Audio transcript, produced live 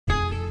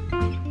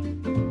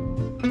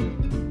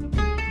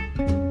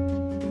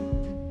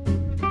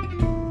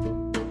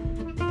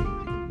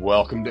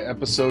Welcome to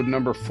episode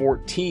number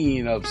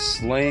 14 of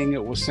Slaying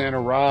It with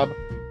Santa Rob.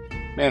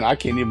 Man, I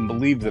can't even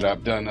believe that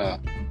I've done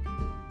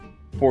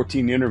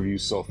 14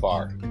 interviews so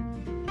far.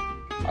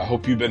 I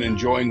hope you've been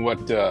enjoying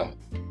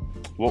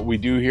what we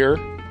do here.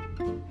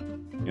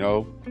 You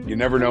know, you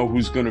never know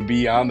who's going to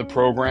be on the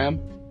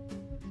program.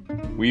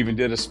 We even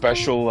did a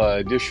special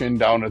edition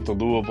down at the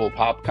Louisville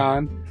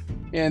PopCon,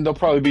 and there'll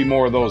probably be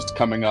more of those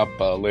coming up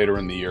later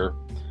in the year.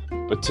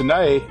 But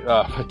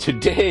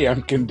today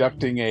I'm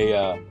conducting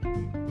a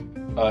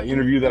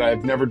interview that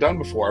I've never done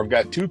before. I've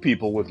got two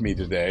people with me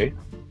today,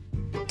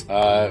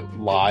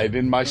 live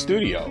in my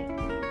studio.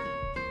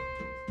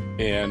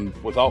 And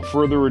without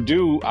further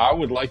ado, I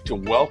would like to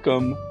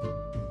welcome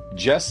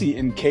Jesse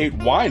and Kate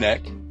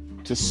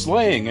Waynick to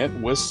Slaying It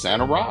with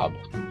Santa Rob.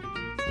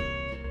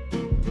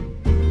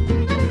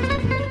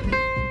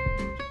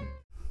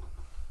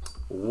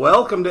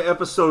 Welcome to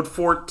episode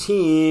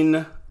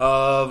 14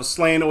 of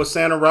Slaying It with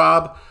Santa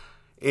Rob.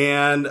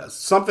 And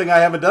something I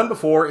haven't done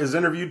before is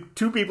interviewed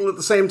two people at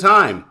the same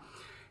time.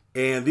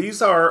 And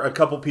these are a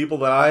couple people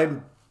that I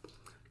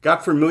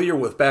got familiar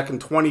with back in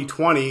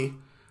 2020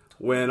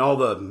 when all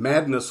the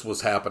madness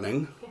was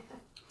happening,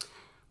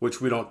 which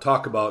we don't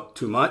talk about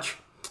too much.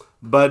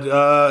 But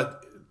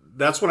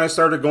that's when I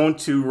started going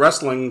to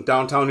wrestling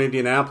downtown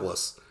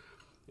Indianapolis.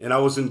 And I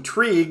was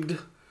intrigued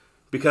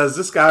because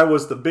this guy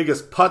was the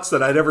biggest putz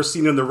that I'd ever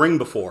seen in the ring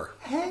before.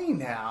 Hey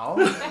now.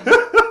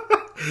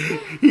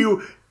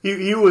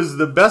 He was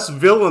the best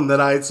villain that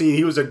I had seen.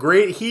 He was a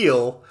great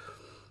heel,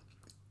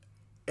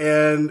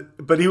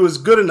 but he was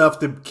good enough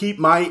to keep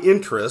my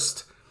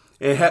interest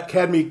and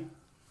had me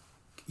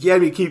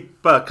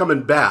keep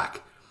coming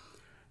back.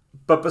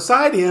 But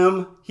beside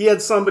him, he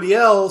had somebody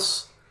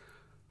else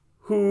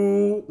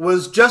who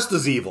was just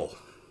as evil.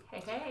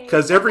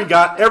 Because every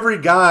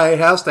guy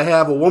has to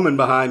have a woman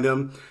behind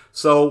him.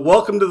 So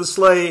welcome to the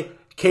Slay,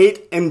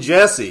 Kate and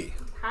Jesse.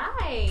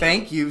 Hi.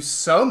 Thank you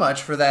so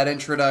much for that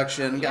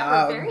introduction.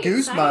 Yeah, we're very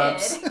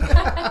goosebumps.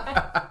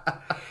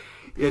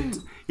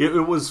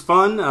 It was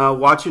fun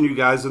watching you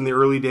guys in the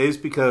early days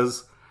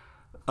because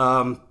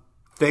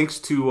thanks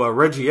to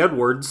Reggie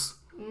Edwards,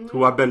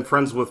 who I've been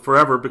friends with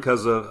forever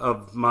because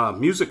of my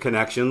music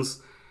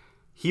connections,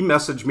 he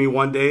messaged me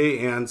one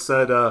day and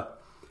said,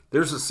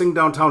 there's a thing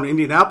downtown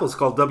Indianapolis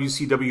called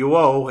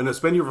WCWO, and it's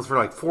been here for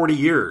like 40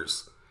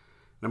 years.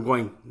 And I'm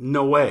going,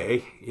 no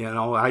way. You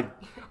know,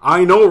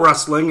 I know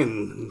wrestling,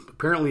 and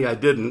apparently I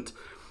didn't.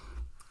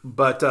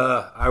 But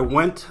I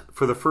went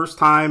for the first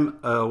time.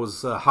 It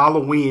was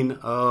Halloween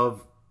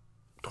of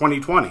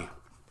 2020.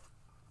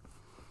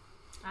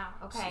 Wow,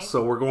 okay.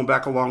 So we're going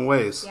back a long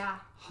ways. Yeah.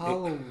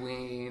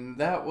 Halloween.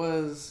 That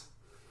was...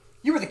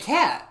 You were the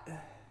cat.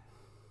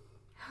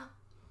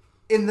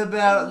 In the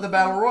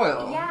battle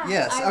royal. Yeah.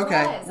 Yes. I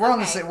okay. was. We're on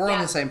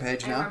Okay. the same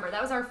page now. I remember.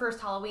 That was our first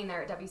Halloween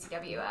there at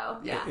WCWO.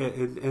 Yeah.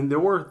 And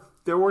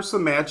there were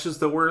some matches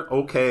that were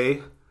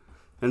okay,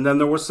 and then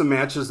there were some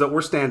matches that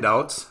were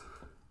standouts.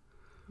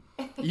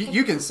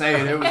 You can say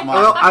it. It was my...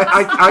 Well,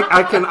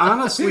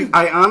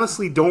 I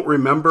honestly don't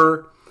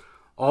remember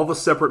all the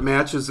separate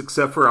matches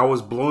except for I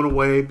was blown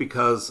away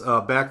because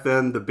back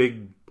then the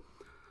big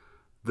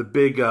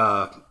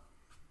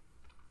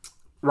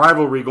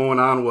rivalry going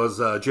on was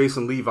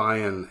Jason Levi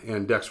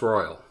and Dex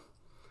Royal.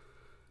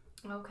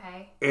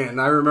 Okay. And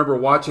I remember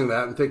watching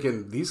that and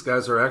thinking, these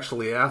guys are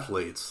actually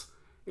athletes.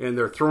 And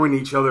they're throwing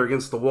each other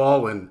against the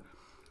wall, and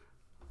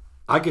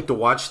I get to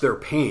watch their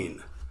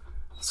pain.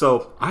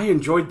 So I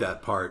enjoyed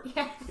that part.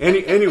 Yeah.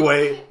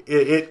 Anyway,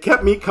 it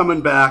kept me coming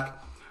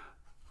back.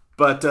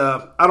 But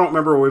I don't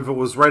remember if it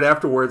was right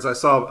afterwards. I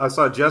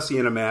saw Jesse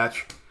in a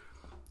match,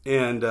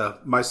 and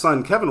my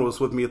son Kevin was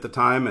with me at the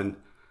time, and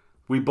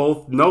we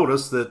both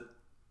noticed that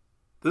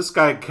this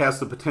guy has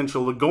the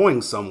potential of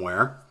going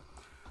somewhere.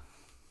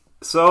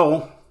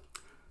 So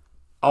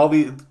we're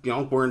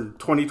in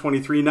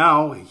 2023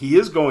 now. He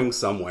is going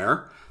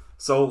somewhere.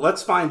 So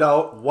let's find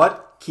out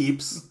what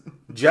keeps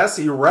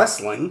Jesse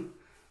wrestling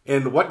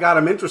and what got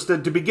him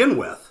interested to begin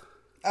with.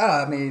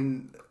 I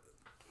mean,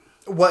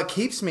 what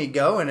keeps me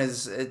going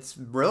it's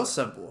real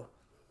simple.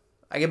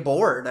 I get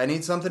bored. I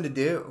need something to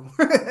do.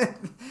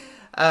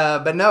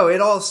 But no,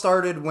 it all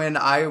started when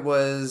I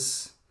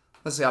was,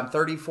 I'm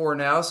 34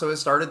 now, so it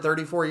started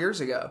 34 years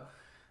ago.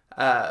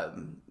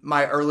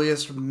 My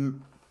earliest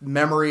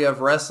memory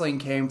of wrestling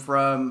came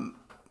from,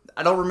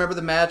 I don't remember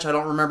the match, I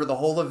don't remember the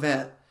whole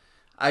event.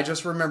 I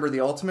just remember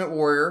the Ultimate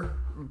Warrior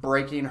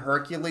breaking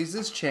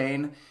Hercules'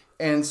 chain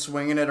and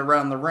swinging it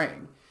around the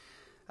ring.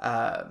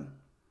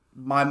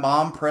 My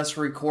mom pressed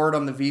record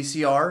on the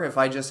VCR if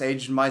I just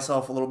aged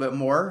myself a little bit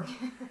more.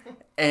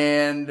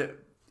 And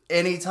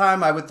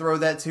anytime I would throw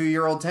that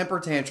 2-year-old temper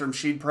tantrum,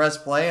 she'd press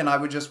play and I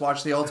would just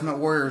watch the Ultimate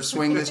Warrior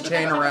swing this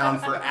chain around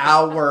for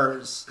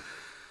hours.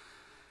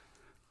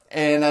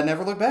 And I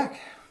never looked back.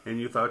 And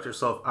you thought to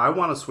yourself, I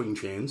want to swing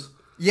chains.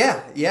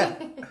 Yeah.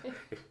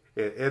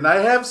 And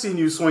I have seen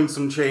you swing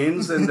some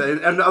chains and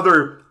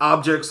other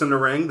objects in the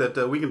ring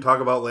that we can talk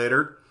about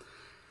later.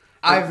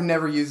 I've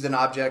never used an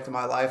object in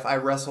my life. I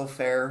wrestle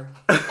fair.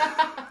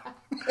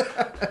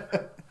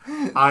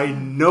 I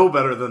know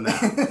better than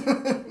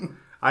that.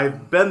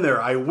 I've been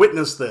there. I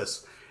witnessed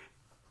this.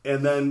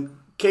 And then,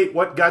 Kate,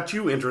 what got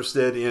you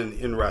interested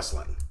in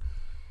wrestling?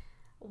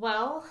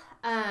 Well,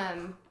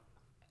 I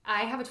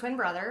have a twin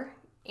brother,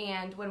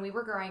 and when we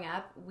were growing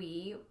up,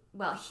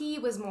 he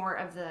was more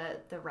of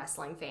the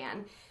wrestling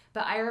fan.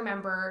 But I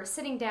remember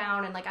sitting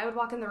down and I would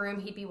walk in the room,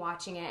 he'd be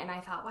watching it, and I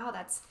thought, wow,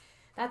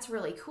 that's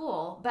really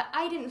cool. But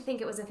I didn't think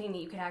it was a thing that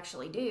you could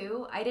actually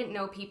do. I didn't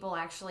know people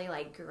actually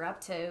grew up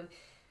to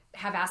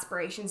have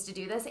aspirations to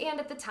do this. And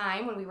at the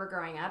time when we were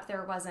growing up,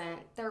 there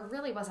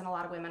really wasn't a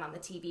lot of women on the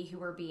TV who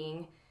were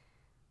being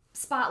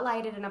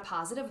spotlighted in a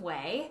positive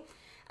way.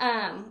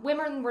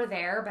 Women were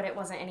there, but it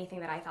wasn't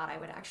anything that I thought I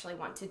would actually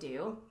want to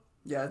do.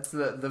 Yeah, it's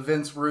the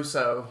Vince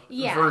Russo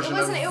version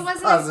of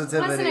positivity.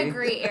 It wasn't a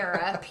great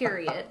era,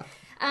 period.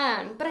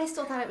 But I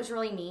still thought it was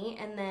really neat.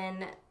 And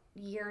then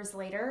years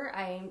later,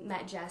 I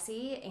met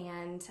Jesse,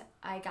 and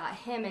I got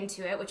him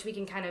into it, which we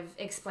can kind of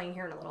explain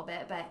here in a little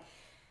bit. But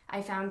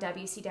I found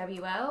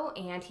WCWO,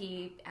 and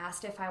he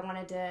asked if I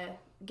wanted to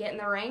get in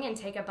the ring and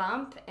take a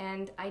bump,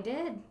 and I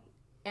did.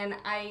 And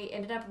I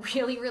ended up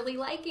really, really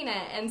liking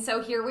it. And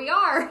so here we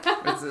are.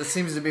 It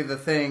seems to be the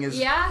thing is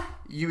yeah.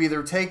 You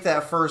either take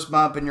that first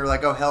bump and you're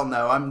like, oh, hell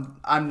no,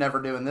 I'm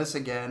never doing this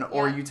again.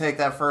 Or you take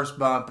that first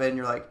bump and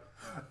you're like,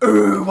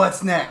 ooh,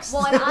 what's next?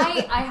 Well, and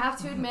I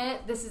have to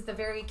admit, this is the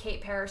very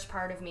Kate Parrish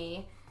part of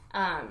me,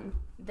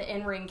 the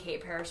in-ring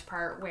Kate Parrish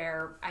part,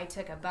 where I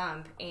took a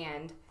bump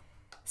and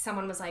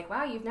someone was like,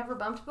 wow, you've never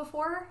bumped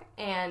before?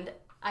 And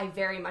I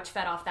very much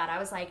fed off that. I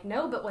was like,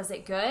 no, but was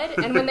it good?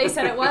 And when they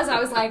said it was, I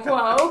was like,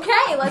 well,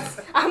 okay,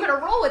 I'm going to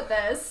roll with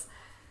this.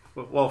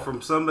 Well,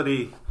 from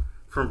somebody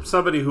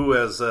who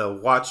has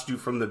watched you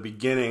from the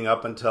beginning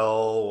up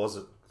until, was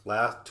it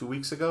 2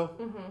 weeks ago?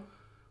 Mm-hmm.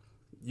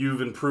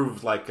 You've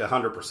improved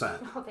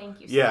 100%. Oh, thank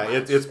you so yeah,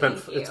 much. it's been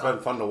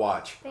fun to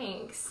watch.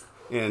 Thanks.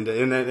 And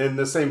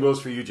the same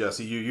goes for you,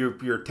 Jesse.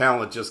 Your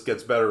talent just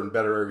gets better and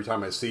better every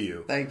time I see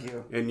you. Thank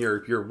you. And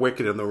you're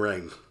wicked in the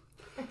ring.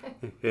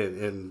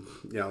 and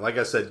like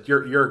I said,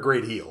 you're a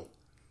great heel.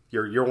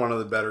 You're one of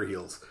the better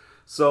heels.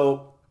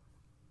 So,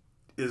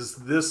 is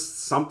this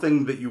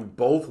something that you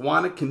both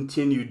want to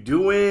continue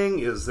doing?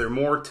 Is there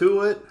more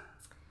to it?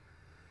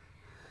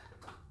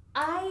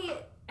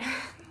 That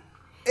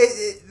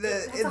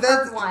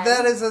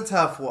is a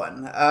tough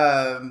one.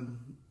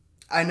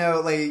 I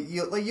know,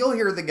 you'll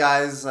hear the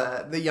guys,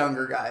 the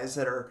younger guys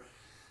that are,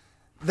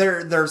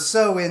 they're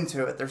so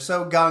into it. They're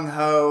so gung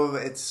ho.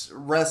 It's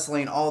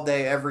wrestling all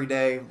day, every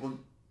day. Well,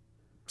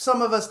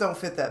 some of us don't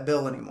fit that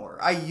bill anymore.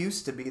 I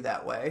used to be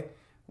that way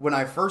when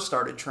I first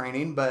started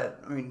training,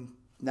 but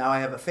now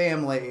I have a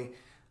family.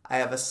 I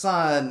have a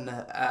son.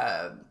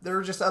 There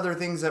are just other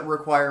things that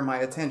require my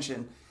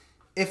attention.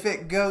 If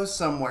it goes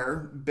somewhere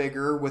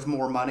bigger with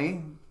more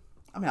money,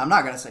 I'm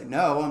not going to say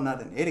no. I'm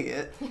not an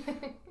idiot.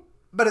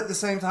 But at the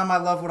same time, I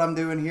love what I'm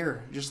doing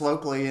here, just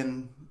locally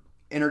and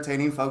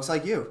entertaining folks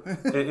like you.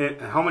 And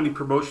how many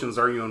promotions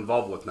are you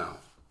involved with now?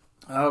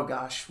 Oh,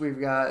 gosh. We've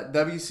got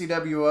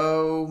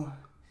WCWO,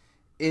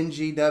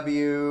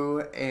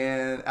 NGW,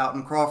 and out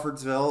in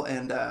Crawfordsville,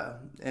 and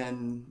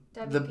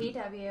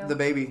WPW. The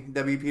baby,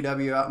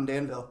 WPW out in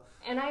Danville.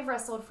 And I've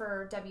wrestled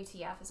for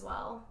WTF as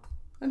well.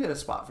 I did a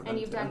spot for WTF. And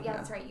you've done, yeah,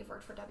 that's right, you've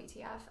worked for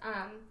WTF.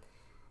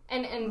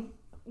 And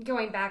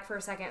going back for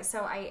a second,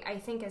 so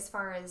I think as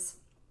far as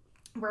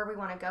where we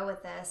want to go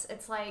with this,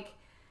 it's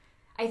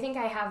I think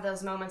I have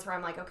those moments where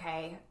I'm like,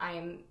 okay, I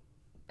am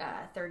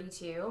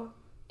 32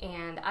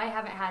 and I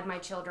haven't had my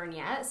children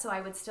yet, so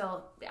I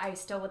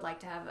still would like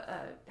to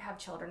have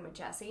children with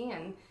Jesse,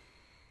 and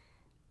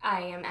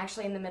I am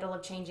actually in the middle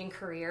of changing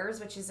careers,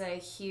 which is a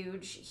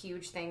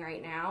huge thing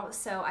right now.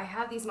 So I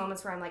have these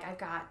moments where I'm like, I've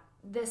got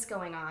this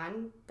going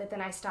on, but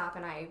then I stop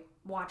and I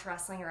watch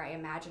wrestling, or I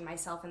imagine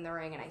myself in the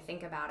ring and I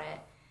think about it.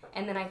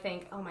 And then I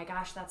think, oh my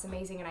gosh, that's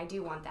amazing, and I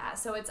do want that.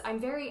 So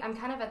I'm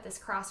kind of at this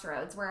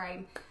crossroads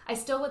where I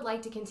still would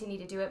like to continue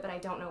to do it, but I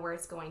don't know where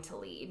it's going to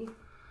lead.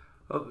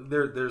 Well,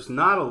 there's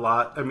not a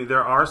lot.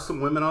 There are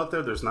some women out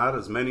there. There's not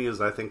as many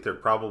as I think there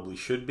probably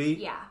should be.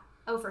 Yeah.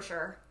 Oh, for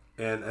sure.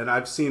 And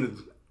I've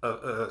seen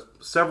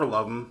several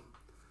of them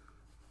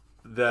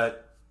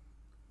that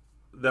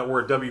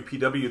were at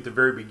WPW at the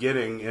very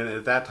beginning, and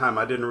at that time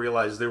I didn't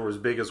realize they were as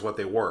big as what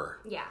they were.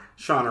 Yeah.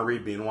 Shauna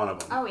Reed being one of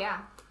them. Oh,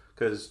 yeah.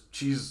 Because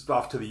she's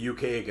off to the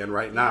UK again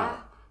right now,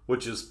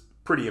 which is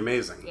pretty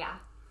amazing. Yeah.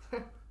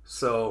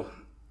 So,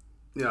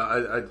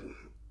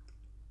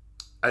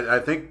 I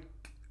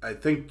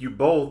think you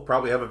both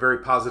probably have a very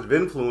positive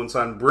influence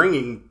on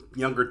bringing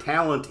younger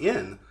talent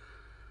in.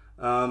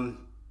 I've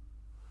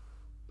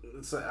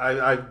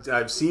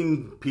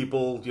seen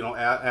people,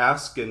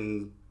 ask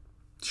and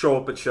show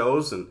up at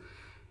shows, and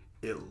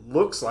it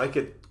looks like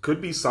it could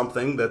be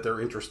something that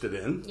they're interested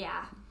in.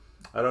 Yeah.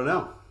 I don't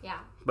know. Yeah.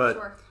 But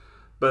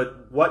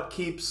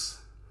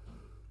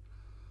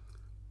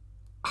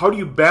how do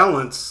you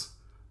balance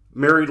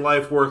married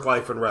life, work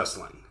life, and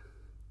wrestling?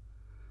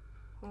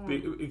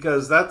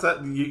 Because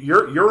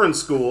you're in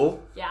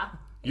school. Yeah.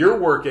 You're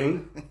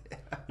working.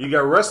 You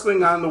got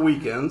wrestling on the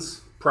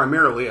weekends,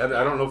 primarily. I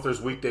don't know if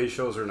there's weekday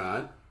shows or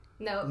not.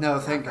 No,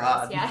 thank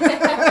God. Yeah.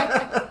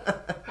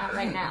 Not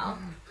right now.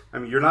 I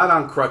mean, you're not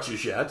on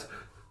crutches yet.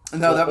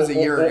 No, that was a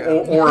year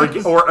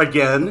ago. Or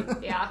again.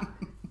 Yeah.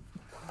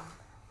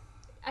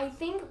 I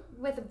think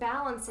with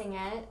balancing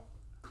it,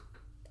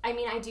 I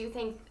mean, I do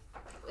think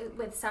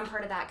with some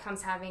part of that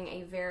comes having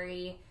a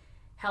very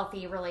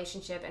healthy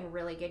relationship and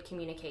really good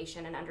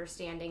communication and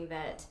understanding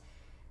that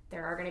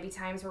there are going to be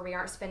times where we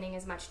aren't spending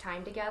as much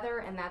time together,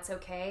 and that's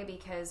okay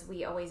because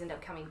we always end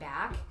up coming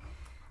back.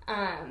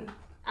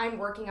 I'm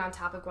working on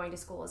top of going to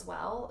school as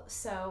well,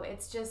 so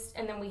it's just,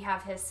 and then we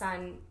have his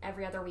son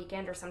every other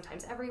weekend or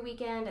sometimes every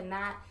weekend, and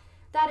that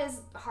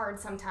is hard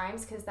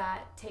sometimes because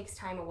that takes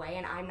time away,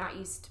 and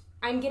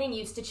I'm getting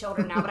used to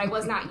children now, but I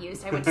was not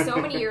used. I went so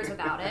many years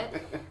without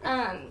it.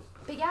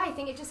 But yeah, I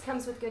think it just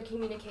comes with good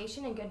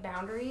communication and good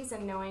boundaries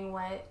and knowing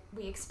what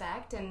we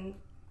expect, and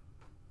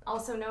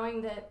also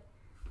knowing that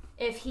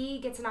if he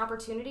gets an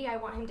opportunity, I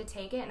want him to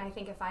take it, and I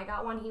think if I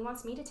got one, he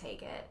wants me to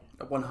take it.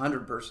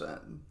 100%.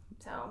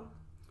 So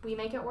we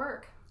make it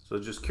work. So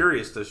just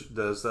curious,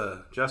 does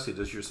Jesse,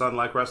 does your son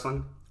like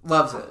wrestling?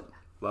 Loves it.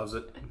 Loves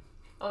it?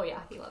 Oh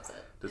yeah, he loves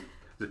it.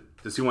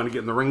 Does he want to get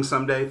in the ring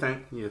someday,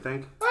 you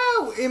think?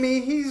 Well, I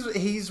mean,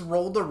 he's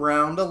rolled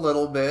around a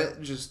little bit,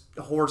 just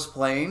horse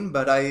playing,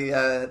 but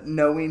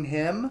knowing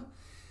him,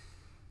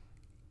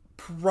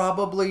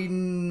 probably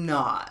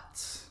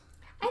not.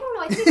 I don't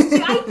know.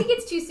 I think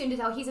it's too soon to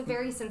tell. He's a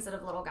very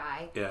sensitive little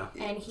guy. Yeah.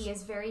 And he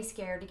is very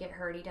scared to get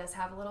hurt. He does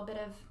have a little bit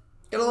of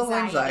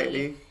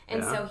anxiety.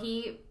 And so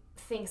he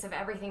thinks of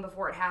everything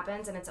before it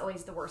happens, and it's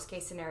always the worst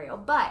case scenario.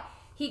 But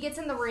he gets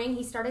in the ring.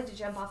 He started to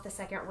jump off the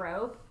second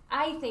rope.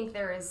 I think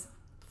there is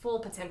full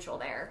potential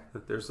there.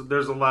 There's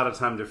a lot of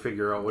time to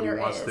figure out what he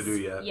wants to do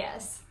yet.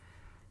 Yes.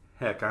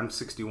 Heck, I'm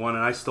 61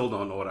 and I still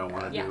don't know what I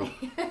want to do.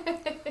 Yeah.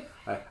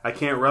 I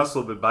can't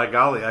wrestle, but by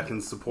golly, I can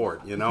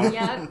support,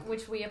 Yeah,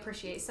 which we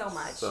appreciate so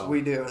much. So.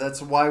 We do.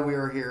 That's why we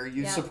are here.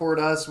 You support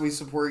us, we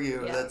support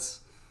you. Yeah. That's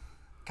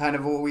kind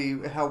of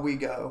how we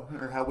go,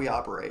 or how we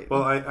operate.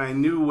 Well, I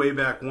knew way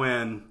back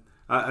when,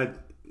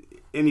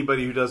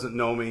 anybody who doesn't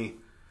know me,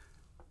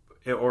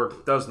 or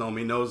does know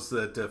me, knows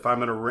that if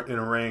I'm in a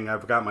ring,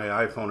 I've got my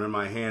iPhone in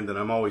my hand and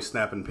I'm always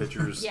snapping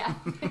pictures. Yeah.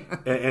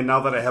 and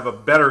now that I have a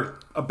better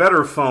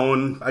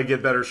phone, I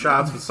get better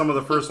shots. But some of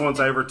the first ones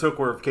I ever took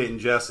were of Kate and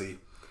Jesse.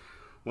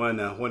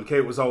 When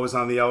Kate was always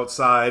on the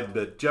outside,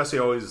 but Jesse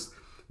always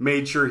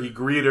made sure he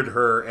greeted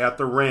her at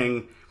the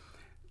ring.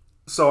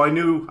 So I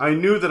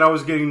knew that I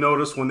was getting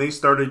noticed when they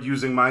started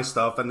using my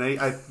stuff, and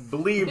I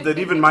believe that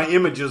even my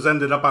images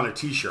ended up on a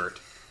T-shirt.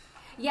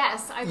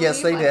 Yes, I believe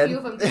yes, they a did. few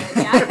of them did.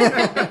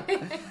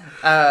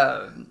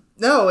 Yeah.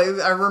 No,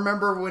 I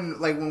remember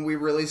when we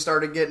really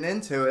started getting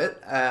into it.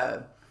 I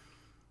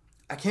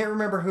can't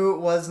remember who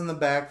it was in the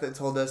back that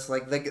told us,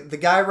 like, the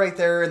guy right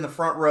there in the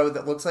front row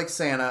that looks like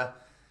Santa.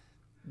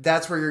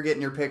 That's where you're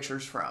getting your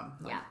pictures from.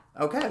 Yeah.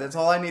 Okay, that's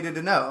all I needed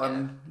to know.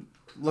 Yeah.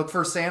 Look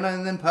for Santa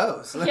and then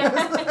post. Yeah.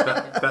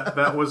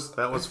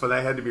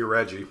 that had to be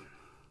Reggie.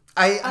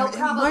 It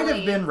might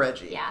have been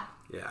Reggie. Yeah.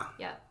 Yeah.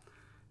 Yeah.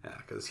 Yeah,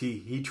 because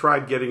he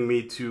tried getting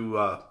me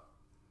to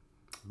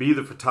be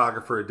the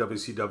photographer at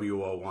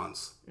WCWO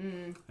once.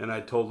 And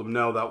I told him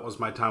no, that was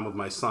my time with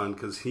my son,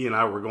 because he and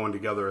I were going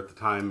together at the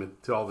time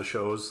to all the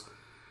shows.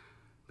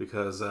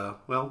 Because,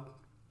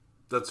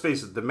 let's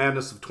face it, the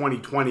madness of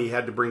 2020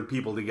 had to bring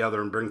people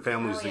together and bring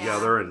families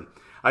together, and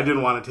I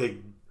didn't want to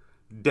take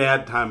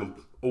dad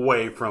time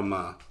away from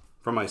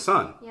my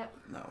son. Yep.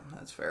 No,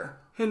 that's fair.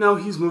 And now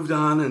he's moved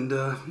on, and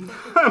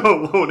I'm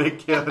alone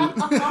again.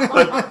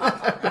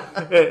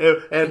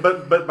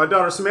 but my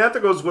daughter Samantha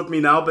goes with me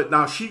now, but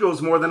now she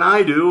goes more than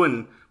I do,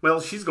 and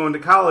she's going to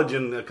college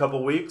in a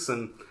couple weeks,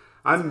 and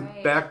I'm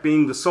back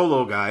being the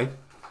solo guy,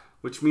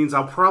 which means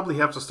I'll probably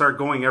have to start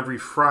going every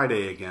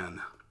Friday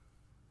again.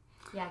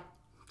 Yeah.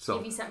 So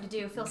give you something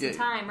to do, fill some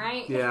time,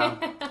 right? Yeah.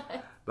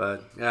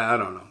 But I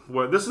don't know.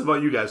 Well, this is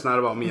about you guys, not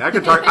about me. I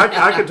could talk.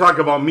 I could talk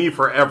about me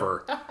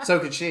forever. So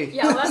could she.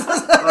 Yeah.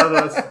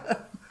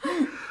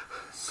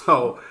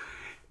 So,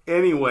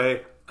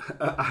 anyway,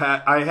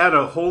 I had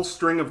a whole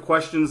string of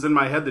questions in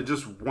my head that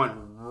just went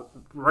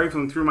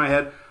rifling through my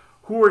head.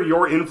 Who are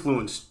your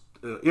influences,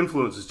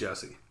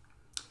 Jesse?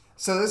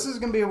 So this is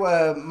going to be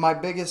my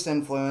biggest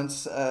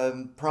influence.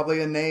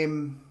 Probably a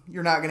name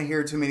you're not going to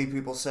hear too many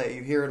people say.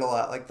 You hear it a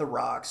lot, like The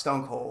Rock,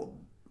 Stone Cold,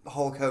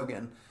 Hulk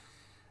Hogan.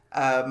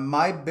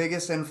 My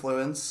biggest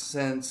influence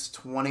since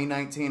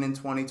 2019 and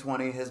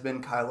 2020 has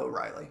been Kyle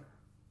O'Reilly.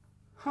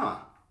 Huh.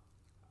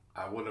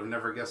 I would have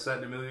never guessed that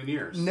in a million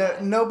years. No,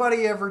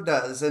 nobody ever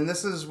does, and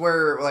this is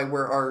where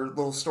our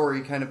little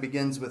story kind of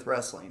begins with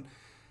wrestling.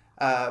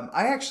 I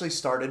actually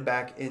started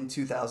back in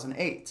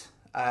 2008.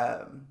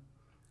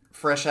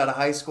 Fresh out of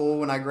high school,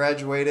 when I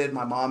graduated,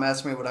 my mom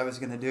asked me what I was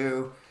going to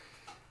do.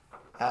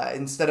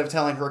 Instead of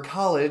telling her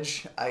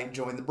college, I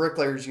joined the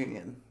Bricklayers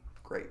Union.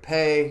 Great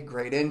pay,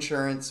 great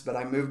insurance, but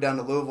I moved down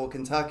to Louisville,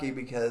 Kentucky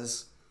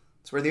because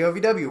that's where the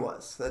OVW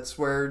was. That's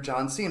where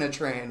John Cena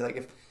trained. Like,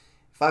 if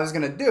I was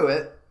going to do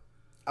it,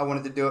 I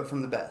wanted to do it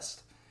from the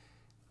best.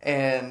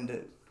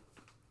 And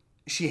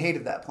she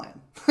hated that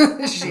plan.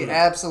 She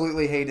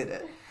absolutely hated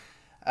it.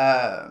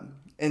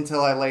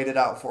 Until I laid it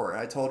out for her.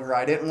 I told her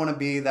I didn't want to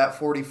be that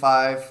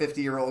 45,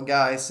 50-year-old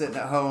guy sitting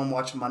at home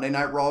watching Monday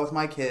Night Raw with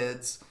my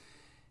kids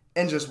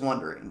and just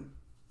wondering.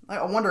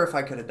 I wonder if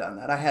I could have done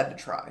that. I had to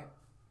try.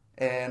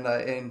 And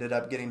I ended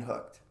up getting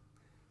hooked.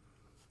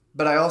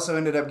 But I also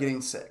ended up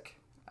getting sick,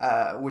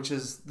 which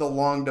is the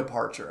long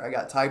departure. I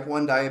got type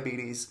 1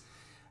 diabetes.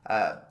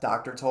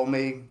 Doctor told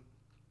me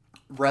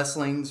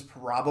wrestling's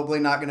probably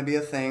not going to be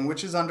a thing,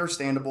 which is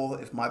understandable.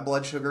 If my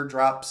blood sugar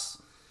drops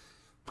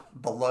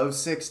below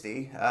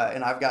 60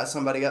 and I've got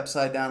somebody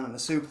upside down in a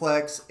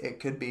suplex, it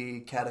could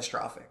be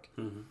catastrophic.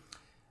 Mm-hmm.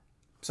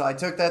 So I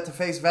took that to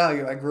face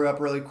value. I grew up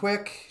really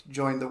quick,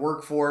 joined the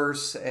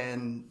workforce,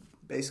 and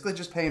basically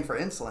just paying for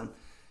insulin.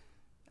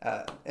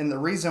 And the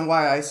reason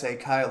why I say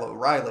Kyle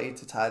O'Reilly,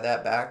 to tie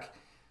that back,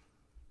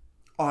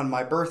 on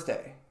my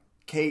birthday,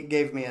 Kate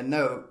gave me a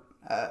note,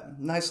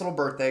 nice little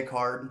birthday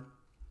card,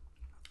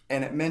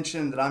 and it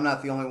mentioned that I'm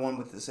not the only one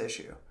with this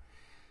issue.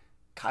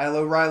 Kyle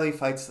O'Reilly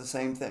fights the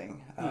same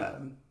thing.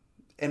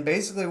 And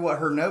basically what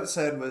her note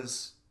said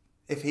was,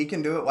 if he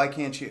can do it, why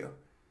can't you?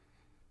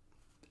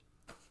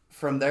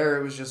 From there,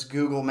 it was just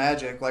Google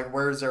magic. Like,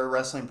 where's their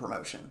wrestling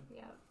promotion?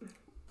 Yeah.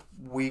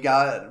 We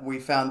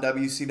found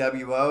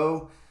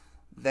WCWO.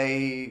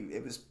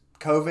 It was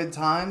COVID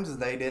times.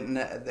 They didn't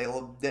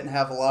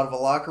have a lot of a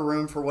locker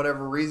room for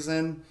whatever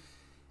reason.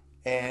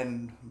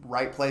 And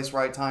right place,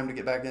 right time to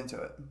get back into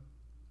it.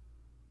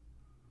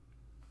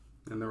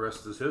 And the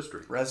rest is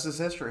history. Rest is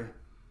history.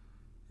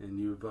 And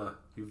you've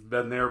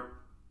been there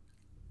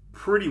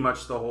pretty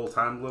much the whole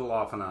time, a little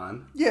off and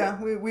on. Yeah,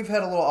 we've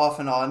had a little off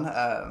and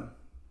on.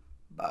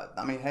 But,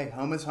 I mean, hey,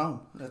 home is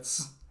home.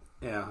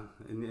 Yeah.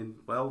 And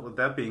well, with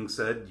that being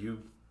said,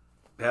 you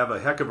have a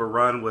heck of a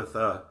run with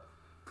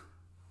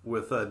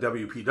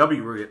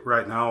WPW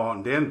right now out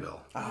in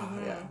Danville. Oh,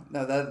 yeah.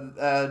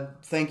 No,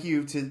 thank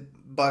you to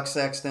Buck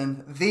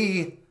Sexton,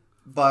 the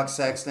Buck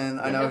Sexton.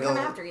 I know he'll come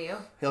after you.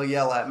 He'll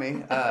yell at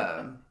me.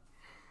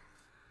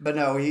 But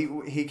no,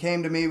 he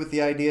came to me with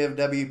the idea of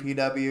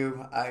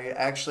WPW. I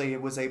actually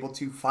was able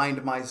to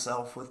find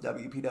myself with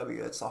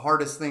WPW. It's the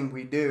hardest thing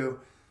we do,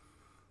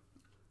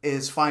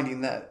 is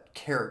finding that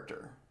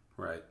character.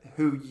 Right.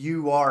 Who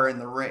you are in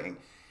the ring.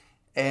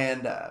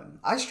 And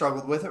I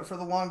struggled with it for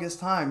the longest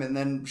time. And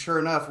then, sure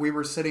enough, we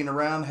were sitting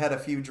around, had a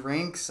few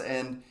drinks,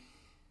 and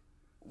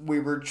we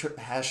were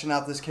hashing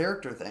out this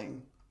character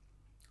thing.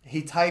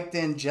 He typed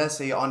in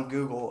Jesse on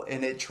Google,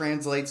 and it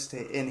translates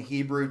in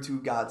Hebrew to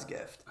God's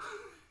gift.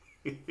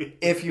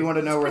 If you want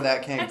to know where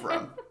that came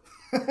from.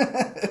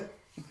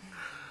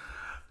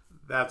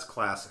 That's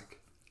classic.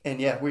 And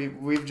yeah,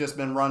 we've just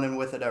been running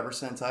with it ever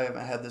since. I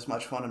haven't had this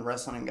much fun in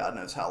wrestling in God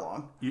knows how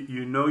long.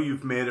 You know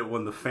you've made it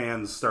when the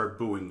fans start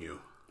booing you.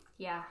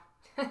 Yeah.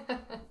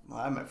 Well,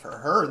 I mean, for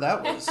her,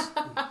 that was...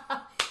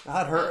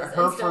 God,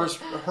 her first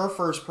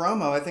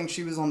promo, I think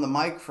she was on the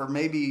mic for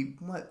maybe,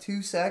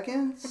 2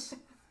 seconds?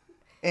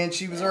 And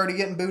she was already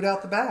getting booed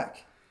out the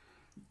back.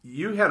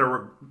 You had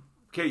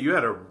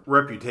a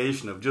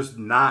reputation of just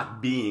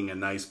not being a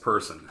nice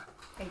person.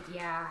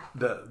 Yeah.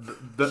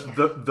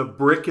 The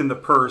brick in the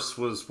purse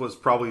was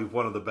probably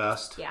one of the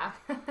best. Yeah.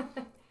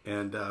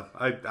 And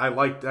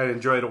I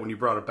enjoyed it when you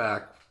brought it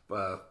back.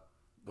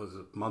 Was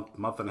it a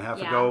month and a half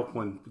ago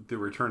when the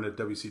return to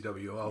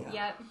WCWO?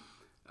 Yep.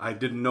 I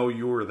didn't know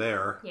you were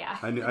there. Yeah.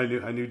 I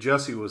knew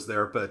Jesse was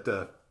there,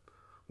 but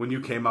when you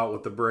came out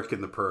with the brick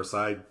in the purse,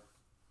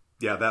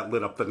 that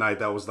lit up the night.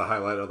 That was the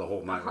highlight of the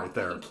whole night right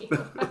there. Thank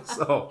you.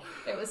 So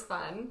it was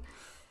fun.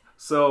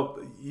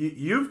 So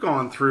you've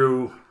gone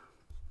through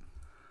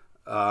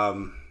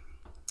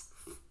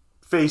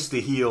face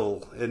to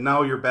heel, and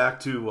now you're back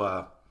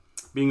to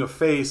being a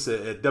face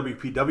at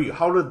WPW.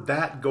 How did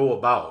that go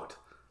about?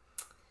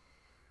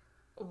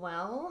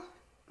 Well,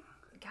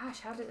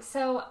 gosh,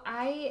 so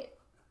I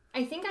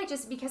think I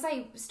just, because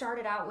I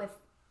started out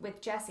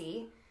with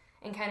Jesse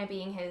and kind of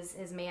being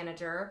his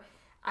manager,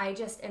 I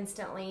just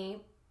instantly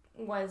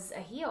was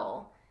a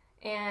heel.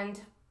 And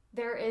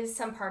there is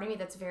some part of me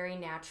that's very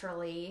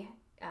naturally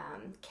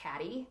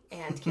catty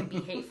and can be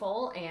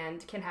hateful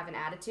and can have an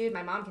attitude.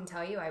 My mom can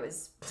tell you I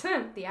was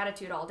the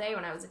attitude all day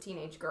when I was a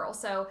teenage girl.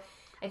 So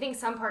I think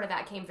some part of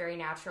that came very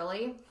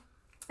naturally,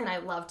 and I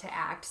love to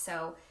act.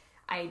 So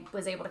I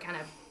was able to kind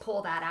of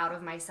pull that out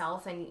of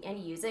myself and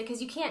use it, because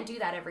you can't do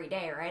that every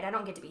day, right? I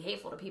don't get to be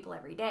hateful to people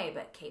every day,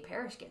 but Kate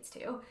Parrish gets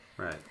to.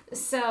 Right.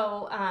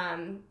 So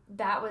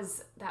that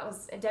was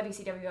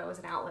WCWO was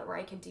an outlet where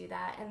I could do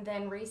that. And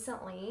then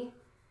recently,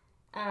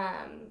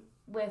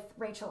 with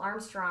Rachel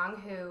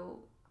Armstrong, who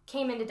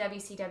came into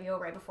WCWO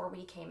right before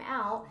we came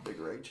out. Big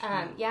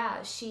Rach.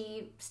 Yeah,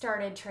 she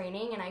started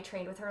training, and I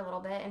trained with her a little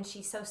bit, and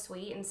she's so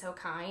sweet and so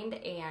kind.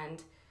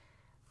 And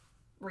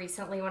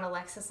recently, when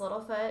Alexis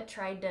Littlefoot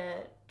tried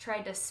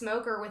to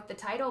smoke her with the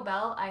title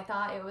belt, I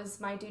thought it was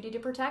my duty to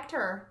protect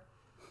her,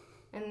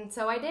 and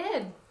so I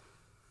did.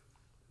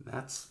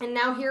 And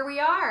now here we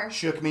are.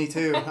 Shook me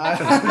too.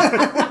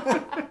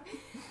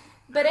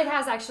 But it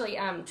has actually,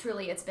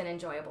 truly, it's been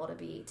enjoyable to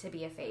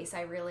be a face.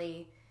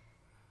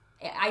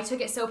 I took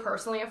it so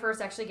personally at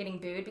first, actually getting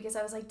booed, because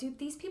I was like, dude,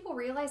 these people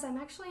realize I'm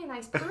actually a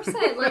nice person.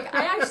 Like,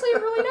 I actually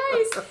am really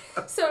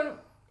nice. So,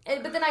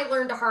 but then I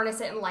learned to harness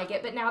it and like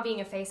it. But now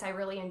being a face, I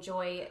really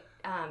enjoy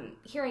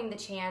hearing the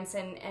chants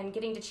and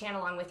getting to chant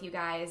along with you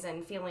guys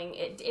and feeling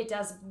it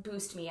does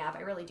boost me up.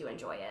 I really do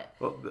enjoy it.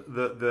 Well,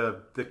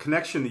 the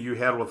connection that you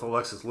had with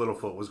Alexis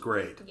Littlefoot was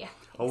great. Yeah.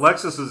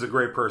 Alexis is a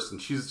great person.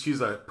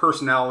 She's a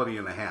personality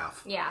and a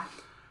half. Yeah.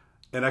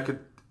 And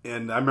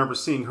I remember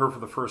seeing her for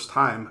the first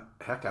time.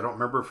 Heck, I don't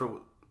remember if it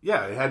was...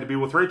 Yeah, it had to be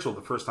with Rachel the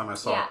first time I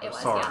saw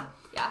her.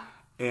 Yeah.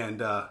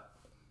 And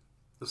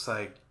it's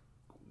like,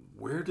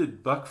 where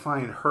did Buck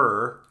find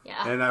her?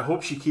 Yeah. And I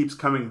hope she keeps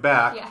coming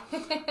back. Yeah.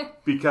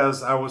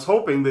 Because I was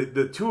hoping that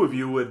the two of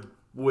you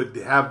would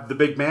have the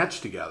big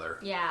match together.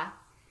 Yeah.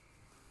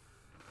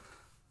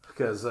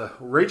 Because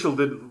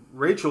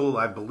Rachel,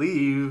 I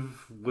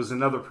believe, was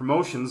in other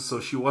promotions,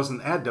 so she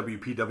wasn't at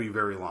WPW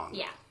very long.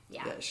 Yeah.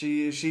 Yeah,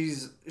 she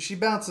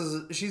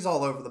bounces. She's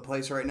all over the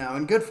place right now,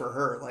 and good for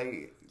her.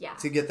 Like,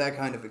 to get that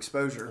kind of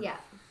exposure. Yeah,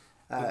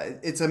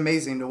 it's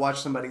amazing to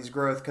watch somebody's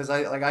growth, because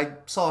I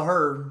saw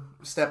her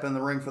step in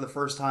the ring for the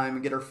first time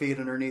and get her feet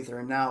underneath her,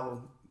 and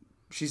now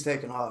she's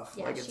taken off.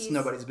 Yeah, like it's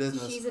nobody's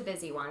business. She's a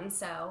busy one.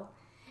 So,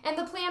 and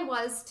the plan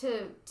was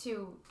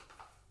to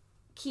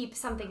keep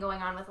something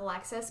going on with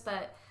Alexis,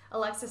 but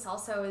Alexis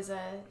also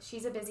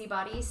she's a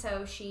busybody,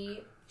 so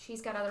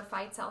she's got other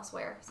fights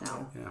elsewhere.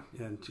 So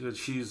yeah, and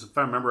she's, if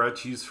I remember right,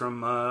 she's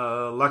from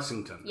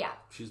Lexington. Yeah,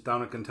 she's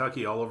down in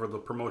Kentucky, all over the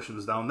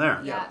promotions down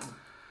there. Yeah.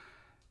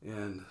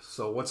 And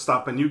so, what's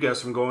stopping you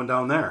guys from going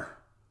down there?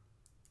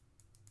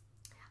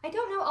 I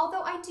don't know.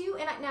 Although I do,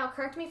 and now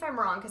correct me if I'm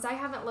wrong, because I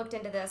haven't looked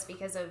into this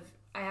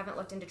I haven't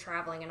looked into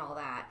traveling and all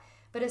that.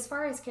 But as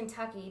far as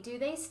Kentucky, do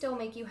they still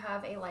make you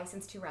have a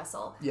license to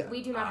wrestle? Yeah,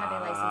 we do not have a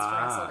license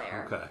to wrestle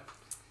there. Okay.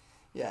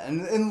 Yeah,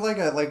 and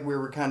like we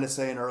were kind of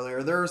saying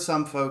earlier, there are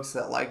some folks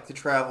that like to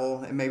travel,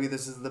 and maybe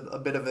this is a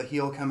bit of a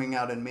heel coming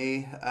out in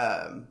me,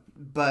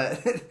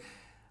 but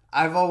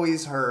I've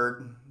always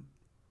heard,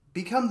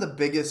 become the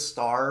biggest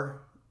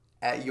star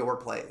at your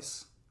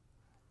place,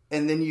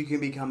 and then you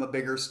can become a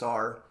bigger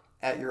star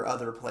at your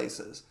other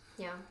places.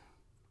 Yeah.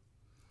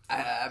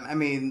 I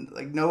mean,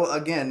 like, no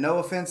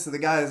offense to the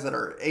guys that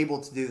are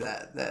able to do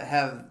that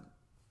have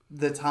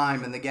the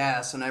time and the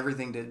gas and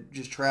everything to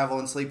just travel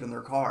and sleep in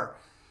their car.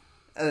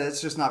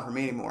 It's just not for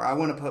me anymore. I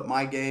want to put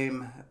my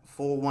game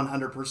full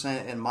 100%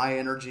 and my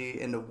energy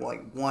into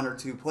like one or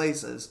two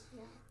places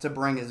to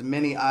bring as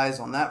many eyes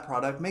on that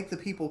product. Make the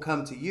people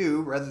come to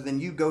you rather than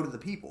you go to the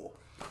people.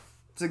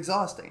 It's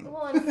exhausting.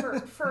 Well,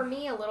 and for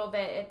me a little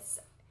bit,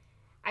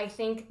 I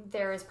think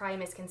there is probably a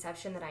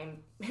misconception that I'm,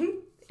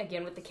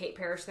 again with the Kate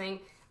Parrish thing,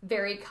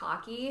 very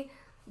cocky.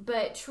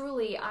 But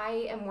truly,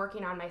 I am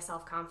working on my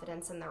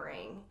self-confidence in the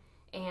ring.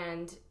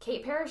 And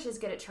Kate Parrish is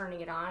good at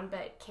turning it on,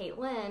 but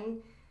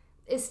Caitlin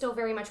is still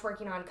very much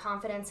working on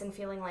confidence and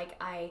feeling like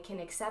I can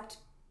accept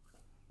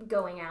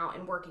going out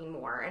and working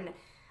more. And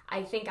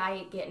I think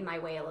I get in my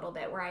way a little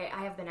bit, where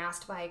I have been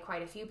asked by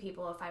quite a few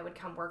people if I would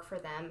come work for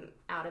them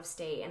out of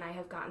state, and I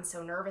have gotten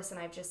so nervous, and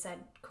I've just said,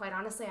 quite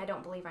honestly, I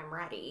don't believe I'm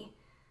ready.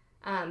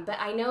 But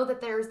I know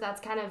that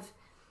that's kind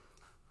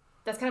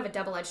of a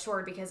double-edged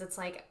sword, because it's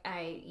like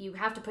you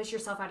have to push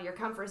yourself out of your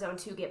comfort zone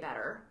to get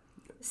better.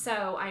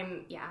 So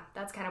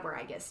that's kind of where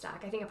I get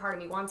stuck. I think a part of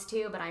me wants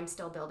to, but I'm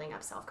still building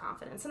up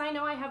self-confidence. And I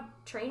know I have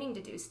training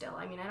to do still.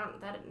 I mean,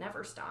 it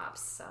never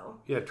stops, so.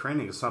 Yeah,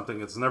 training is something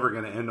that's never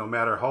going to end no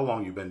matter how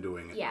long you've been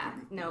doing it. Yeah,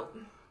 nope.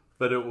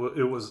 But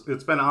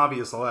it's been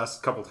obvious the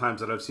last couple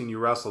times that I've seen you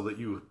wrestle that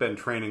you've been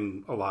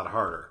training a lot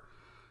harder.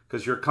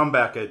 Because your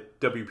comeback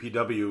at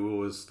WPW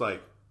was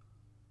like,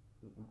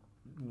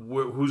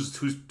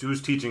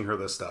 who's teaching her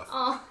this stuff?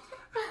 Oh.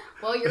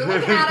 Well, you're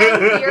looking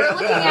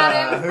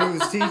at him.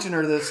 Who's teaching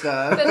her this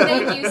stuff? But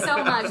thank you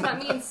so much. That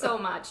means so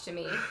much to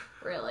me,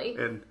 really.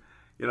 And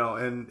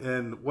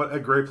and what a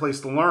great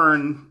place to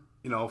learn.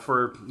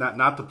 For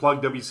not to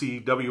plug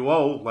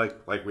WCWO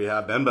like we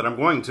have been, but I'm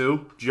going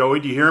to.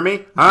 Joey, do you hear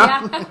me?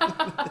 Huh?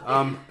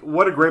 Yeah.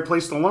 What a great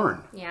place to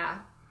learn. Yeah.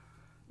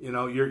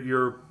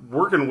 You're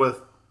working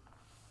with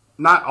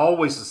not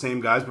always the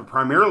same guys, but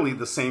primarily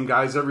the same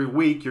guys every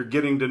week. You're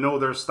getting to know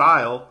their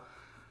style.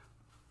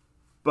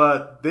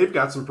 But they've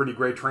got some pretty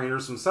great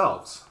trainers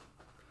themselves.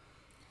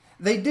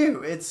 They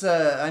do. It's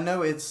I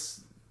know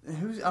it's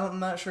I'm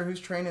not sure who's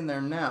training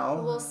there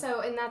now.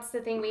 Well, and that's the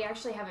thing. We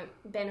actually haven't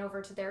been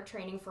over to their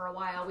training for a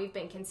while. We've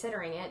been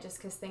considering it just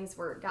because things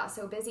got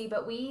so busy.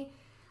 But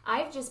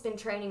I've just been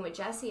training with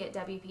Jesse at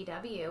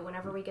WPW.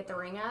 Whenever we get the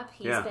ring up,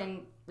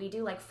 we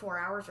do like 4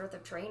 hours worth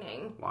of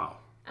training. Wow.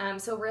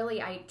 So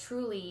really,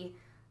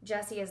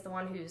 Jesse is the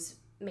one who's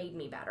made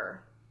me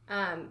better.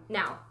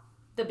 Now,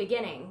 the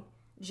beginning,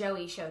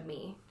 Joey showed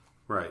me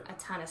a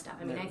ton of stuff.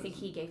 I mean, I think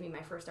he gave me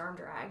my first arm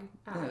drag.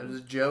 It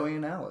was Joey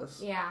and Alice.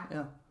 Yeah.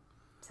 Yeah.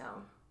 So.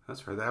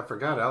 That's right. I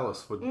forgot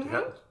Alice would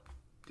have...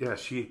 Yeah,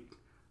 she...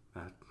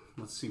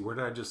 let's see, where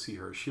did I just see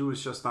her? She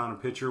was just on a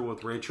picture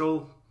with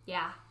Rachel.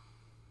 Yeah.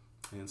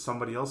 and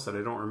somebody else that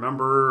I don't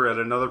remember at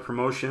another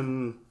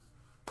promotion,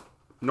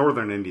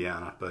 Northern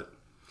Indiana. But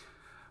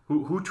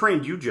who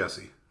trained you,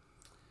 Jesse?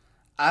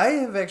 I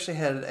have actually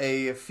had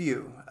a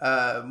few.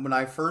 When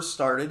I first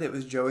started, it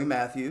was Joey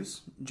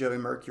Matthews, Joey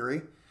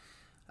Mercury.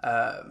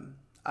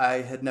 I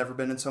had never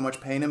been in so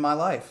much pain in my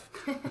life.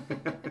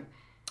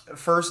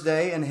 First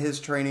day in his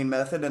training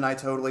method, and I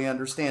totally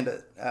understand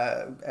it,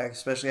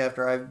 especially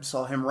after I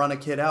saw him run a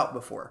kid out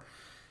before.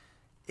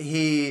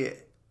 He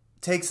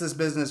takes this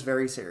business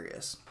very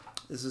serious.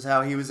 This is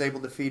how he was able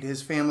to feed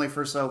his family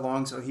for so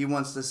long, so he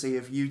wants to see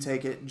if you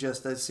take it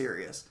just as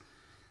serious.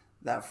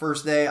 That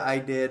first day, I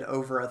did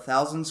over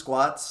 1,000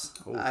 squats.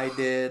 Oof. I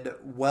did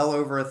well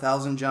over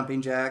 1,000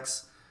 jumping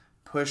jacks,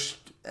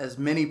 pushed as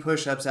many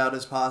push-ups out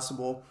as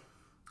possible,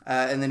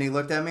 and then he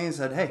looked at me and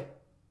said, "Hey,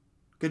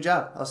 good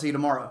job. I'll see you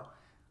tomorrow."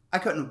 I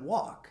couldn't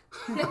walk.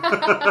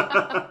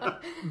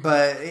 But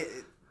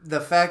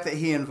the fact that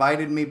he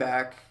invited me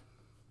back,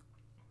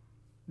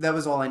 that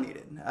was all I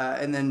needed.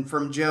 And then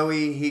from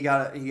Joey, he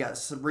got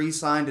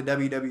re-signed to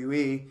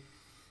WWE,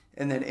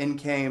 and then in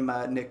came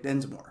Nick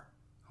Dinsmore.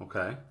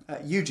 Okay.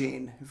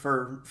 Eugene,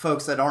 for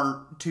folks that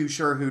aren't too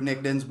sure who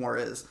Nick Dinsmore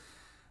is.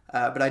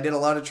 But I did a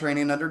lot of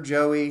training under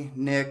Joey,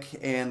 Nick,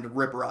 and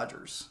Rip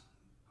Rogers.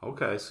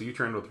 Okay, so you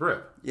trained with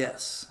Rip.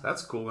 Yes.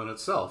 That's cool in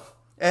itself.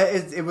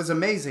 It was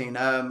amazing.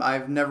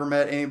 I've never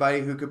met anybody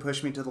who could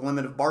push me to the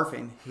limit of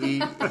barfing. He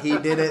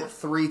did it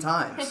 3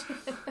 times.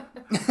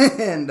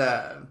 And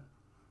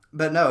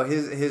but no,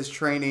 his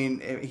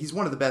training, he's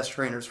one of the best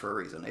trainers for a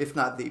reason, if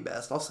not the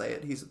best. I'll say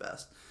it, he's the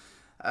best.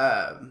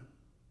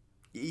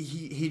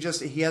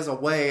 He has a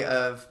way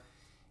of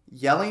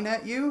yelling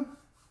at you,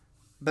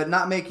 but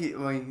not make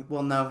you.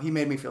 Well, no, he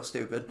made me feel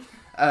stupid.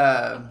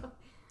 I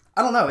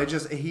don't know.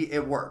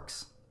 It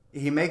works.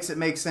 He makes it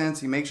make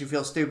sense. He makes you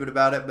feel stupid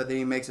about it, but then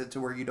he makes it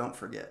to where you don't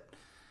forget.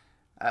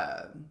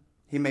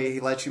 He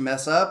lets you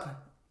mess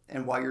up,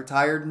 and while you're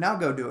tired, now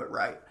go do it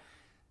right,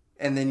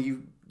 and then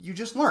you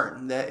just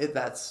learn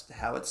that's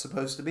how it's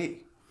supposed to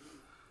be.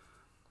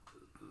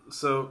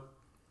 So,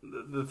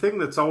 the thing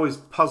that's always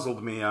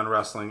puzzled me on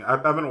wrestling,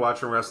 I've been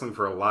watching wrestling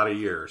for a lot of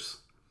years.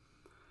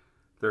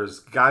 There's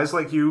guys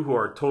like you who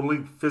are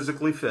totally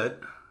physically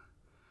fit,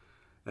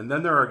 and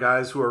then there are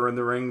guys who are in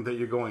the ring that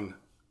you're going,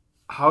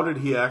 how did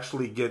he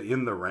actually get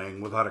in the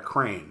ring without a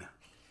crane?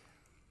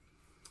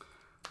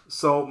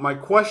 So my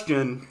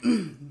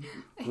question,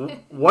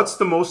 what's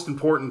the most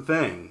important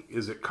thing?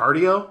 Is it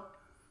cardio?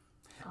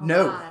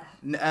 No.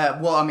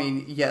 Well, I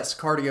mean, yes,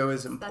 cardio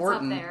is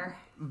important. That's up there.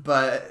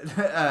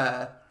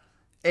 But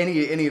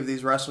any of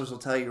these wrestlers will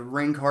tell you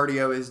ring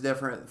cardio is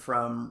different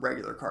from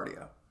regular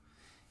cardio.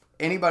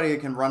 Anybody that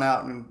can run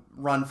out and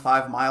run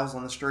 5 miles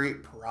on the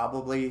street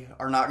probably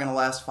are not going to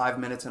last 5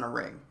 minutes in a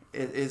ring.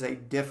 It is a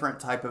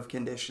different type of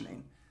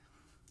conditioning.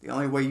 The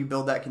only way you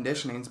build that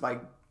conditioning is by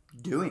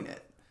doing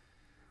it.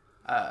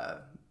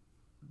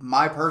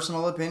 My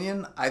personal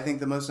opinion, I think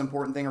the most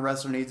important thing a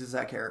wrestler needs is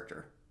that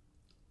character.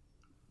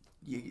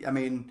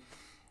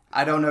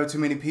 I don't know too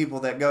many people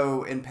that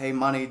go and pay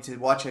money to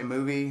watch a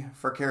movie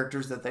for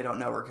characters that they don't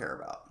know or care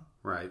about.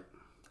 Right.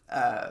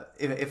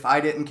 If I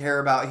didn't care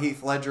about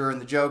Heath Ledger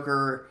and the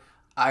Joker,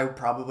 I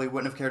probably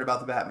wouldn't have cared about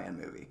the Batman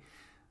movie.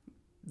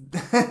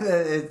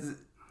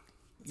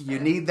 You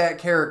need that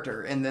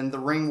character, and then the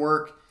ring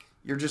work,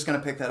 you're just going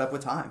to pick that up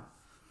with time.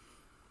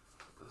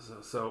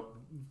 So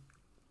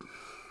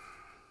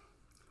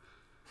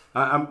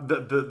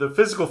the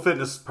physical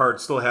fitness part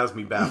still has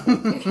me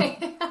baffled.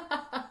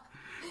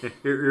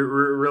 It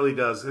really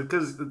does.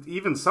 Because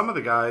even some of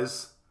the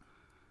guys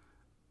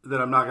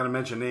that I'm not going to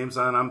mention names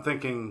on, I'm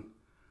thinking,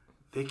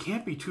 they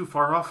can't be too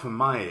far off from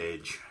my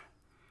age.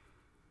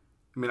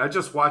 I mean, I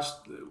just watched,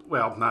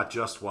 well, not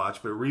just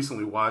watched, but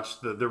recently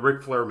watched the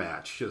Ric Flair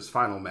match, his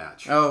final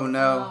match. Oh,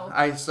 no.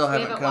 I still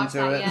haven't come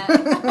to it.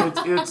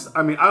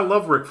 I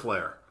love Ric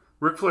Flair.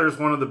 Ric Flair is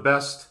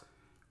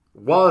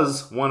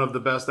was one of the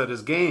best at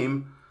his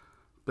game,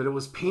 but it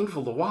was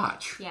painful to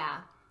watch. Yeah.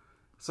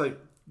 It's like,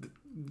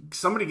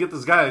 somebody get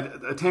this guy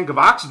a tank of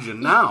oxygen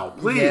now,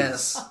 please.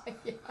 Yes.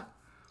 Yeah.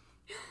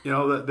 You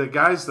know, the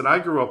guys that I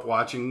grew up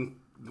watching,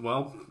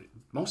 well,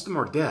 most of them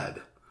are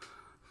dead.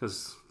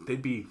 Because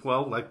they'd be,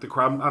 well, like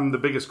I'm the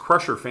biggest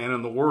Crusher fan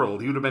in the world.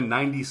 He would have been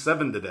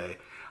 97 today.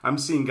 I'm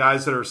seeing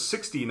guys that are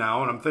 60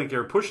 now, and I'm thinking,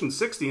 they're pushing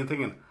 60 and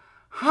thinking,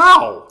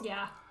 how?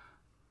 Yeah.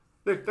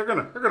 They're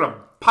gonna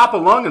pop a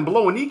lung and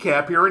blow a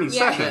kneecap here any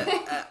second.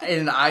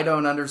 And I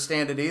don't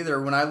understand it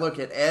either. When I look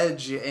at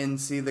Edge and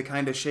see the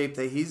kind of shape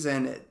that he's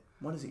in,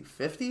 what is he,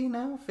 50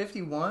 now?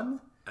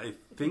 51? I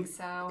think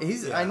so.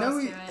 I know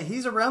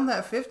he's around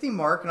that 50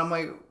 mark, and I'm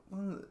like,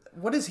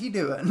 what is he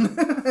doing?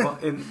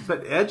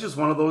 But Edge is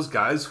one of those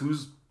guys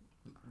who's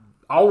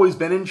always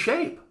been in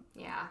shape.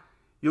 Yeah.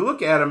 You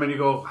look at him and you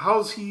go,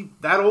 how's he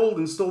that old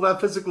and still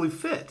that physically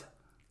fit?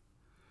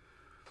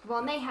 Well,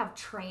 and they have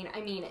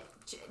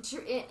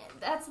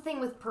that's the thing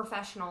with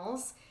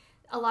professionals.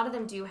 a lot of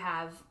them do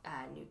have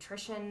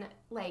nutrition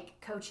like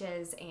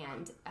coaches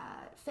and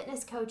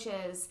fitness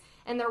coaches,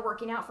 and they're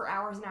working out for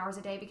hours and hours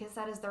a day because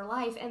that is their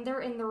life, and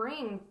they're in the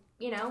ring,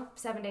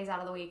 7 days out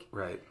of the week.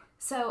 Right.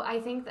 So I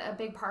think that a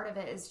big part of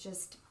it is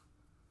just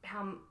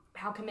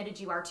how committed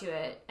you are to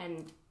it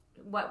and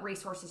what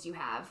resources you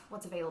have,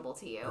 what's available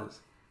to you.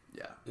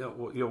 Yeah.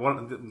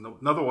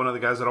 Another one of the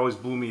guys that always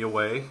blew me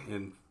away,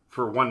 and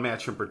for one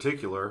match in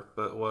particular,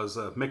 but was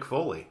Mick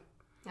Foley.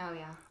 Oh,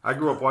 yeah. I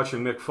grew up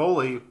watching Mick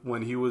Foley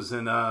when he was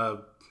in, I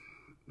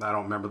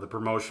don't remember the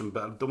promotion,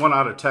 but the one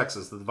out of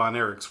Texas that the Von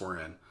Erichs were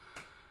in.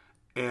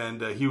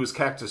 And he was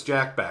Cactus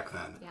Jack back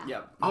then. Yeah.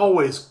 Yep.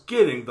 Always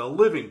getting the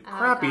living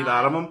crap beat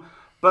out of him,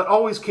 but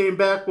always came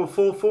back with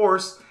full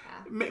force.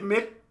 Yeah.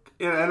 Mick,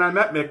 and I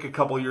met Mick a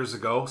couple years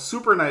ago.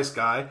 Super nice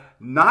guy.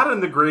 Not in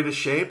the greatest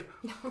shape,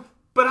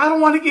 but I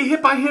don't want to get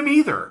hit by him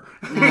either.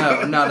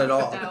 No, not at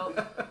all. No.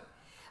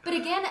 But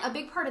again, a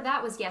big part of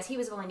that was, yes, he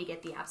was willing to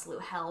get the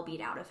absolute hell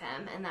beat out of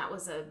him, and that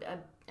was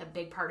a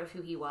big part of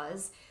who he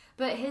was.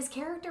 But his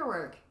character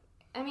work,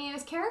 it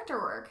was character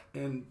work.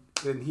 And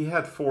he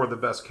had 4 of the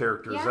best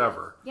characters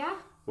ever. Yeah.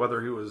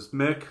 Whether he was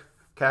Mick,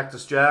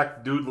 Cactus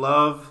Jack, Dude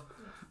Love,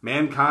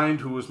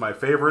 Mankind, who was my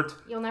favorite.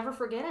 You'll never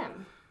forget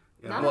him.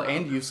 Yeah. Well,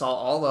 and you saw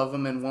all of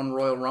them in one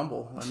Royal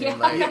Rumble. That's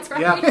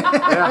right.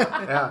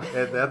 Yeah.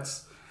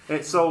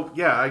 And so,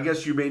 I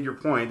guess you made your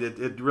point.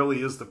 It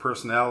really is the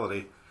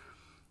personality.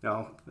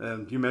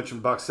 And you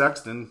mentioned Buck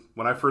Sexton.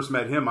 When I first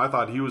met him, I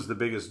thought he was the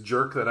biggest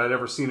jerk that I'd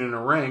ever seen in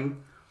a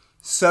ring.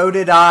 So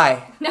did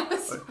I. No,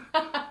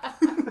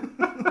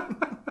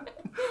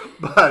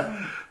 But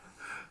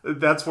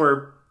that's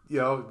where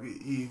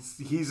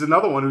he's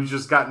another one who's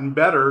just gotten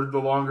better the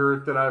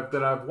longer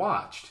that I've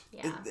watched.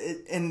 Yeah.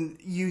 And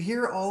you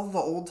hear all the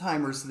old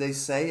timers, they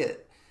say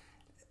it.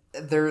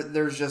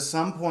 There's just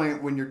some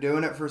point when you're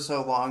doing it for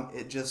so long,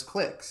 it just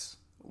clicks.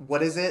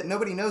 What is it?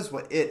 Nobody knows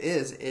what it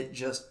is. It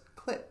just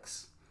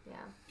clicks. Yeah.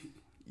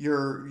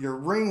 Your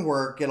ring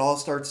work, it all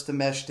starts to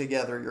mesh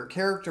together. Your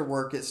character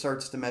work, it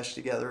starts to mesh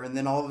together. And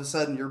then all of a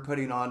sudden, you're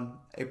putting on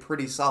a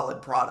pretty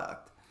solid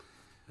product.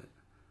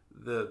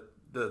 The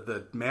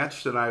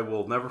match that I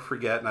will never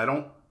forget, and I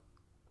don't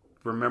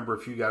remember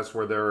if you guys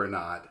were there or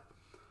not.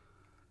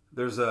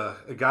 There's an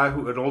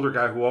older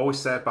guy who always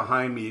sat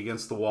behind me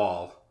against the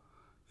wall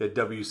at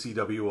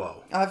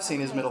WCWO. I've seen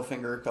his middle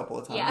finger a couple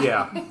of times.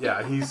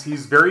 Yeah.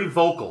 He's very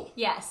vocal.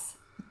 Yes.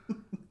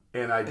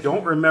 And I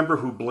don't remember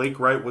who Blake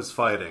Wright was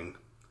fighting,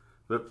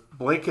 but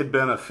Blake had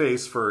been a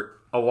face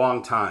for a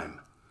long time.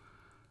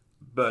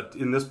 But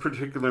in this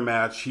particular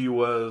match, he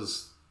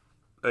was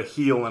a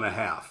heel and a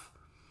half.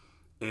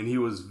 And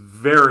he's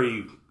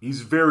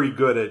very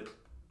good at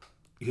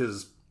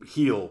his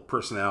heel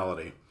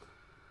personality.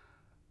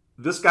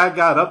 This guy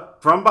got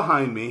up from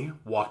behind me,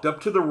 walked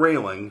up to the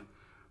railing.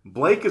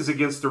 Blake is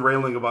against the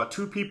railing about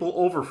 2 people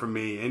over from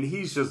me, and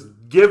he's just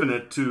giving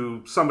it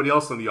to somebody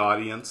else in the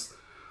audience.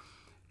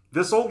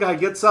 This old guy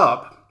gets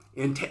up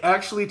and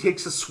actually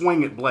takes a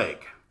swing at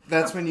Blake.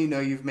 That's when you know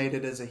you've made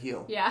it as a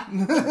heel. Yeah.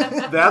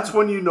 That's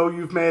when you know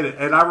you've made it.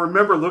 And I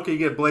remember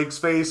looking at Blake's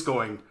face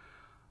going,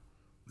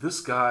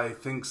 this guy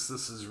thinks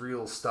this is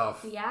real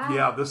stuff. Yeah.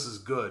 Yeah, this is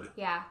good.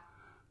 Yeah.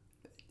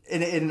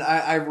 And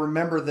I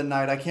remember the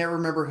night. I can't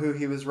remember who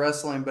he was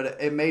wrestling,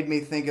 but it made me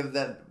think of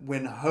that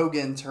when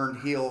Hogan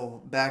turned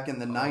heel back in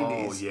the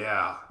 90s. Oh,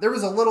 yeah. There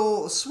was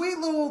a sweet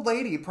little old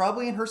lady,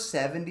 probably in her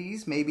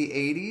 70s, maybe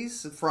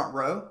 80s, front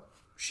row.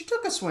 She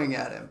took a swing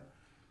at him.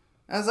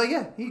 I was like,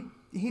 yeah,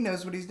 he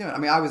knows what he's doing.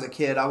 I was a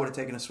kid. I would have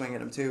taken a swing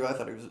at him too. I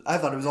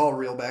thought it was all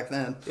real back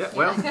then. Yeah,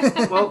 well,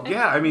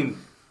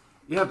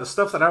 yeah. The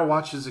stuff that I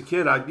watched as a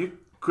kid, you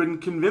couldn't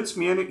convince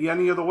me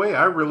any other way.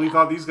 I really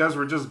thought these guys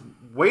were just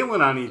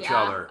wailing on each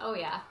other. Oh,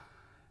 yeah.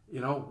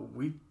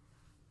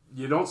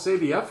 You don't say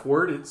the F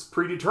word, it's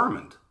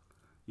predetermined.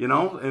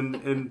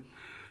 And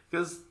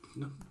because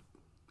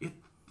you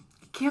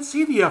can't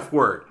say the F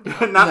word.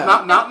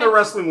 not in the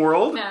wrestling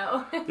world.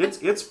 No.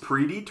 It's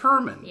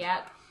predetermined.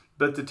 Yep.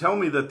 But to tell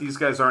me that these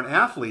guys aren't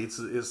athletes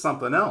is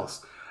something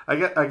else. I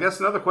guess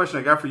another question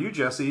I got for you,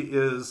 Jesse,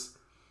 is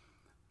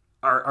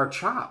our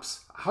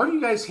chops. How do you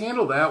guys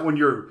handle that when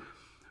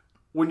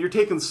you're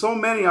taking so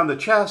many on the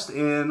chest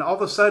and all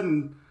of a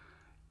sudden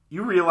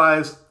you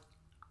realize,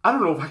 I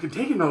don't know if I can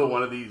take another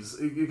one of these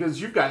because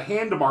you've got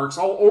hand marks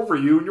all over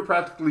you and you're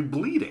practically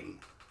bleeding.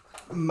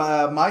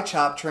 My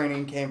chop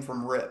training came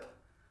from Rip.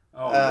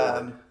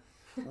 Oh,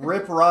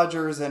 Rip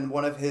Rogers and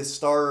one of his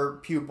star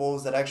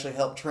pupils that actually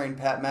helped train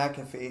Pat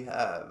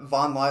McAfee,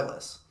 Von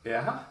Lilas.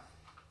 Yeah?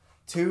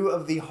 2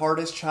 of the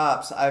hardest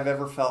chops I've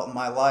ever felt in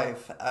my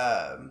life.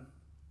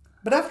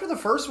 But after the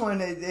first one,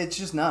 it's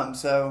just numb,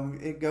 so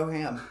go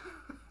ham.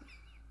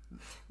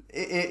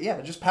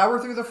 Just power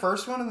through the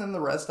first one, and then the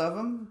rest of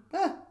them,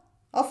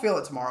 I'll feel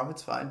it tomorrow.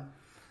 It's fine.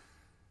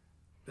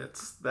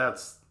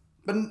 That's.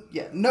 But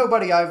yeah,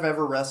 nobody I've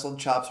ever wrestled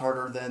chops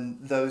harder than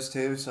those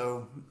 2,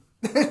 so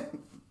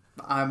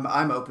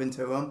I'm open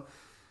to them.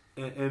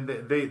 And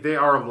they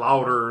are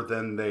louder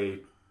than they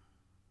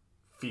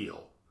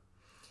feel.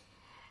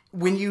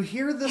 when you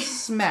hear the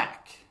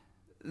smack,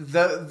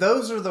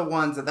 those are the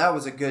ones that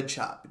was a good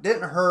chop. It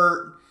didn't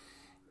hurt.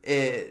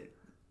 It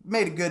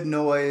made a good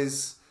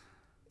noise.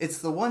 It's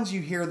the ones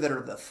you hear that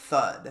are the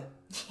thud.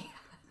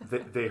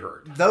 They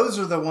hurt. Those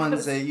are the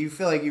ones that you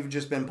feel like you've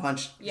just been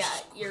punched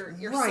your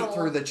right soul,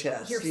 through the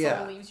chest. Your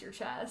soul leaves your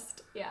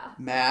chest. Yeah.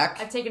 Mac.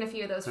 I've taken a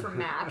few of those from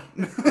Mac.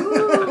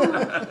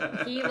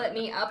 Ooh, he lit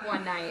me up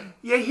one night.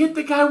 Yeah, hit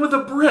the guy with a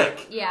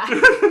brick. Yeah.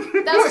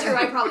 That's true.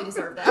 I probably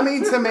deserved that. I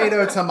mean,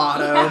 tomato,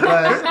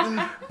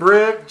 but...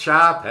 Brick,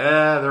 chop,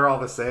 they're all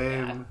the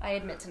same. Yeah, I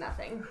admit to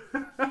nothing.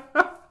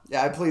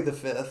 Yeah, I plead the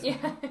fifth.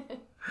 Yeah.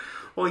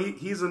 Well,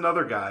 he's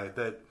another guy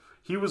that...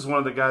 He was one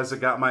of the guys that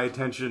got my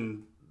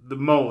attention the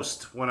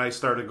most when I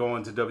started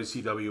going to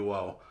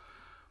WCWO.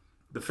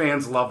 The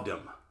fans loved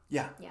him.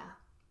 Yeah. Yeah.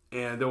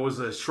 And there was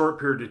a short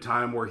period of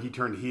time where he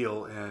turned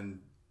heel and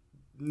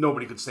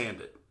nobody could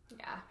stand it.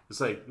 Yeah. It's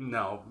like,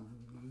 no,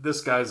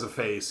 this guy's a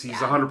face. He's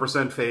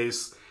 100%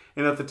 face.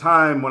 And at the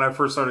time when I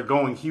first started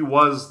going, he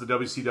was the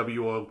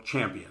WCWO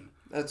champion.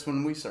 That's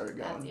when we started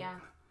going. Yeah.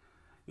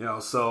 You know,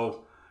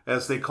 so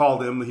as they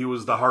called him, he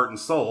was the heart and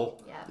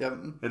soul. Yeah. Yep.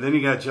 And then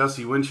you got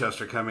Jesse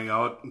Winchester coming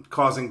out,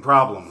 causing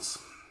problems.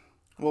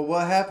 Well,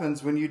 what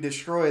happens when you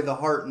destroy the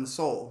heart and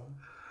soul?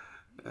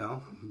 You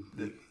know,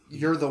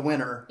 You're the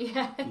winner.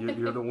 Yeah.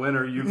 you're the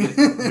winner. You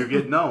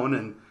get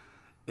known,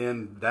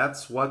 and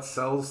that's what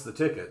sells the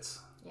tickets.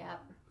 Yeah.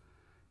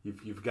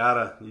 You've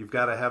got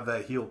to have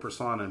that heel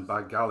persona, and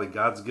by golly,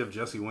 God's gift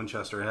Jesse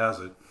Winchester has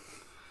it.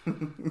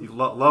 You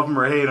love him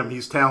or hate him,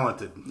 he's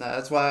talented. No,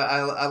 that's why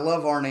I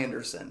love Arn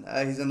Anderson.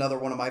 He's another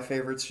one of my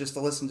favorites. Just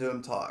to listen to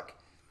him talk,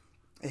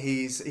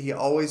 he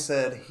always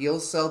said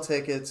heels sell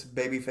tickets,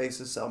 baby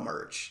faces sell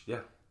merch. Yeah,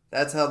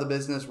 that's how the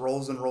business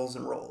rolls and rolls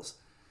and rolls.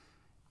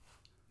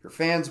 Your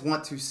fans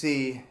want to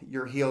see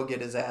your heel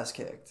get his ass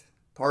kicked.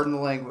 Pardon the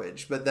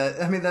language, but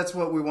that's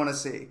what we want to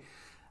see.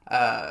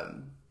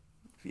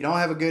 If you don't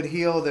have a good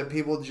heel that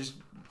people just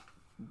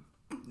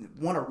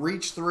want to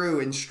reach through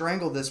and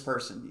strangle this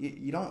person,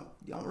 you don't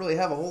really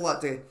have a whole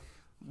lot to.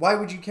 Why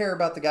would you care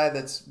about the guy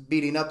that's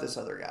beating up this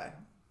other guy?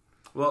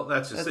 Well,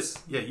 that's it.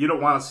 Yeah, you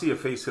don't want to see a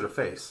face hit a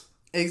face.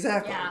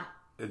 Exactly. Yeah.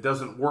 It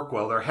doesn't work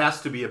well. There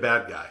has to be a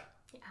bad guy.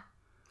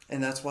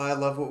 And that's why I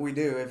love what we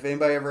do. If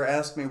anybody ever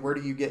asks me, where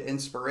do you get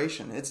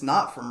inspiration? It's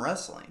not from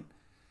wrestling.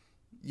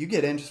 You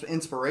get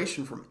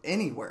inspiration from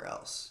anywhere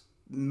else.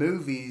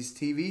 Movies,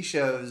 TV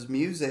shows,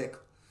 music.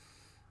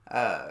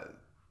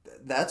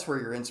 That's where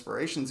your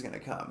inspiration's going to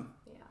come.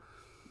 Yeah.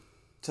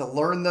 To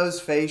learn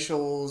those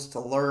facials, to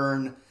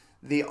learn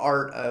the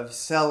art of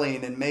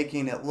selling and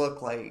making it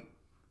look like...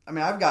 I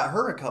mean, I've got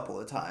her a couple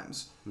of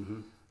times.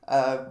 Mm-hmm.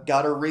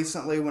 Got her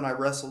recently when I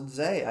wrestled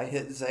Zay. I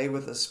hit Zay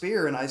with a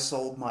spear and I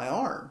sold my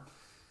arm.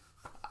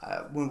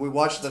 When we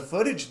watched the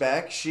footage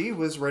back, she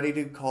was ready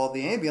to call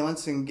the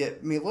ambulance and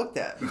get me looked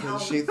at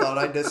because she thought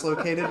I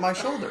dislocated my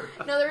shoulder.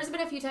 No, there's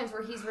been a few times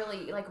where he's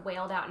really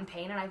wailed out in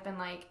pain, and I've been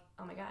like,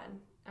 "Oh my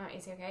god,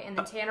 is he okay?" And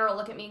then Tanner will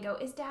look at me and go,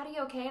 "Is Daddy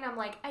okay?" And I'm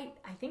like, "I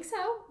think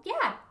so.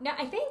 Yeah, no,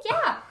 I think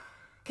yeah."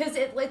 Because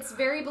it's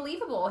very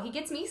believable. He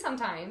gets me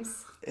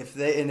sometimes.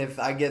 If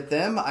I get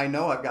them, I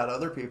know I've got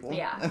other people.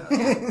 Yeah.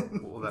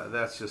 Well,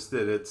 that's just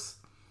it.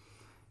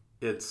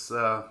 It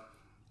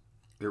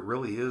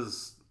really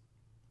is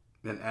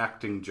an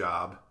acting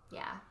job.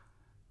 Yeah.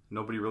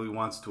 Nobody really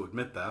wants to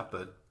admit that,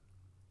 but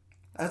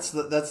that's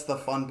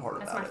the fun part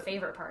about it. That's my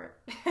favorite part.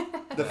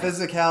 The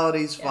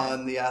physicality's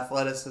fun. The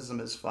athleticism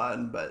is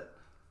fun, but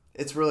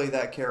it's really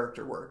that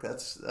character work.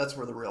 That's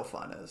where the real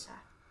fun is.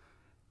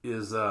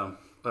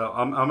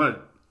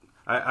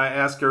 I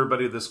ask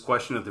everybody this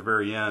question at the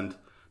very end.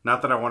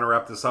 Not that I want to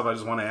wrap this up. I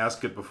just want to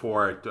ask it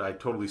before I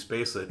totally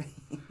space it.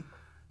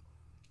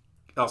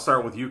 I'll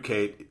start with you,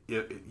 Kate.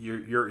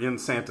 You're in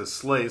Santa's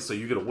sleigh, so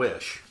you get a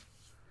wish.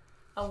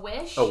 A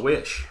wish? A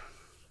wish.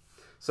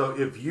 So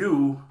if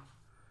you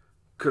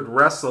could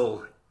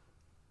wrestle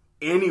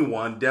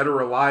anyone, dead or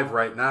alive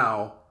right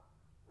now,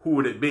 who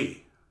would it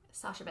be?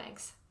 Sasha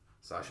Banks.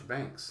 Sasha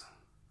Banks.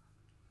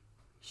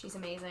 She's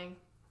amazing.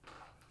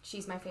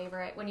 She's my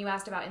favorite. When you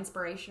asked about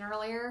inspiration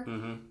earlier,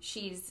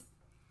 she's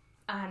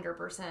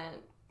 100%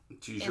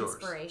 she's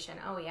inspiration.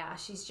 Yours. Oh yeah,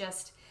 she's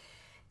just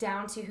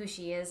down to who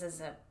she is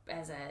as a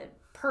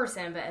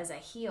person, but as a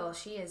heel,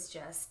 she is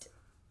just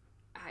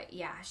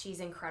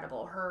she's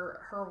incredible.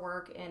 Her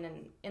work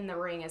in the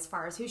ring, as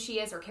far as who she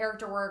is, her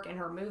character work and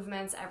her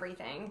movements,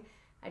 everything.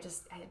 I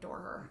adore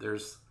her.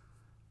 There's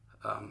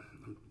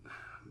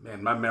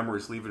man, my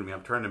memory's leaving me.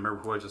 I'm trying to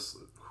remember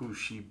who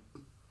she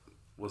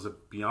was.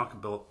 It Bianca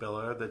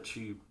Belair that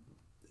she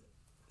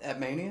at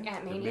Mania?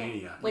 At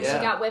Mania. When she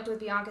got whipped with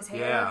Bianca's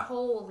hair. Yeah.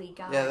 Holy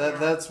God. Yeah,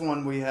 that's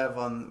one we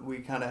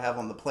kind of have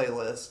on the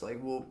playlist. Like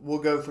we'll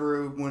go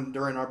through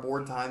during our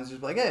board times,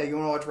 just like, hey, you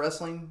want to watch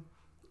wrestling?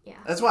 Yeah.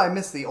 That's why I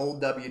miss the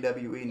old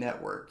WWE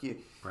network.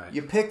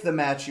 You pick the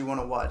match you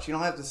want to watch. You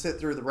don't have to sit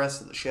through the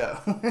rest of the show.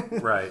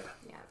 Right.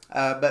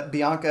 Yeah. But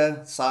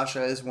Bianca,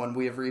 Sasha is one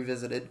we have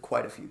revisited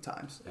quite a few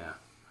times.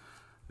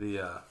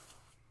 Yeah.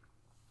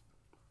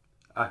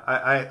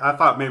 I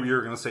thought maybe you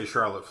were going to say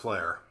Charlotte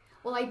Flair.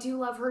 Well, I do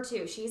love her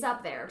too. She's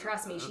up there.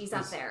 Trust me, she's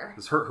up there.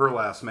 Her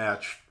last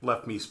match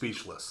left me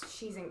speechless.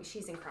 She's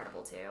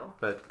incredible too.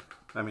 But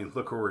I mean,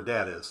 look who her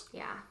dad is.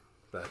 Yeah.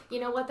 But you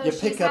know what though? You She's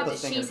pick up a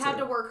thing she's or had two.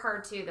 to work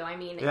hard too though. I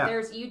mean,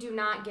 you do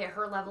not get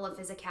her level of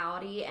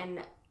physicality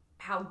and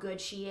how good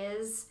she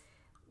is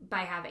by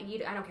having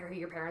you. I don't care who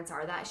your parents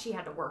are. That she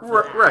had to work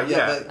for that. Right? Yeah,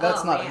 Yeah. but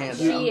that's not a man, handout.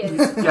 she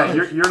is. Yeah,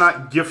 you're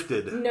not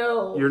gifted.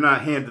 No. You're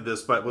not handed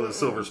this, but with a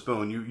silver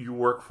spoon. You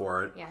work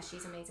for it. Yeah,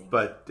 she's amazing.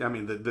 But I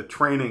mean, the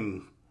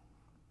training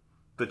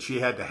that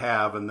she had to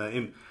have,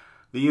 and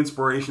the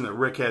inspiration that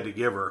Rick had to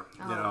give her.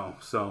 You know,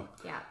 so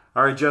yeah.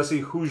 All right, Jesse,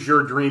 who's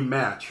your dream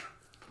match?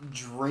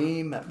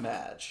 Dream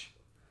match.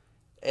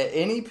 At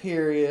any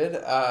period,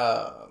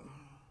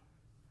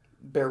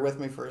 bear with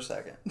me for a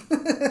second.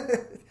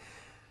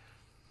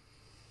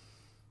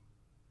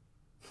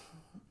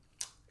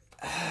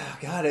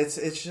 God,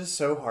 it's just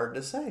so hard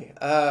to say.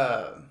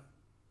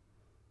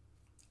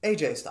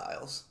 AJ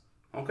Styles.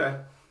 Okay.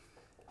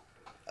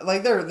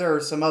 Like there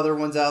are some other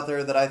ones out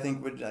there that I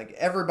think would like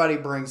everybody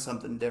brings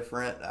something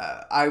different.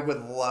 I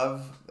would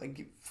love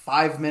like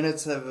 5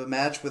 minutes of a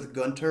match with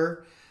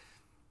Gunter.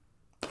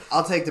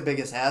 I'll take the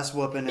biggest ass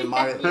whooping in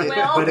my, Yeah, you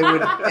will. but it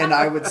would, and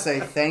I would say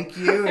thank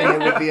you,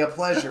 and it would be a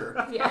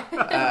pleasure.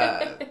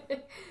 Yeah.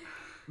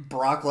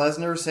 Brock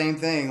Lesnar, same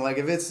thing. Like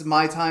if it's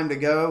my time to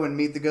go and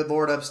meet the good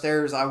Lord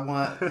upstairs, I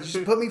want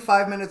just put me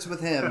 5 minutes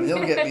with him.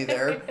 He'll get me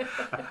there.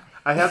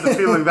 I have the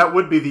feeling that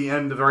would be the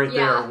end right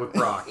Yeah. there with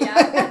Brock.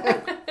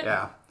 Yeah.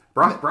 Yeah.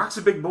 Brock's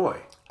a big boy.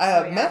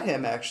 I met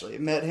him actually.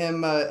 Met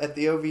him at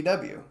the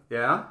OVW.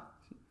 Yeah?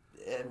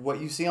 And what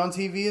you see on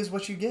TV is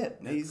what you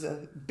get. He's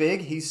big,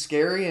 he's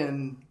scary,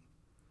 and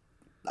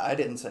I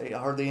didn't say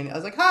hardly any. I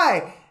was like,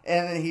 hi!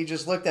 And then he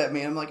just looked at me,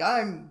 and I'm like,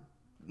 I'm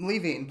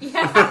leaving.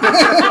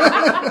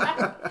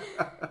 I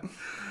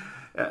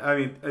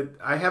mean,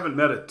 I haven't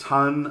met a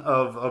ton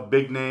of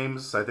big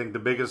names. I think the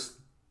biggest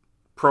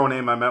pro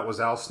name I met was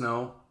Al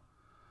Snow.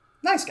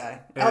 Nice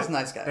guy. Al's a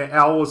nice guy.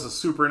 Al was a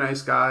super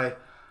nice guy.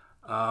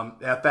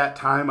 At that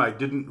time, I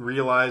didn't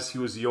realize he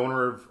was the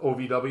owner of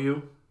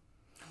OVW.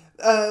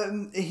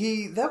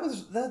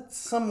 That's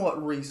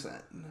somewhat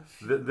recent.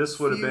 This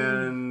would have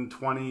been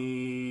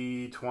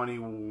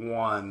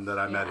 2021 that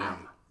I met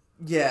him.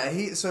 Yeah,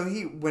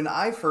 when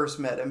I first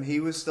met him, he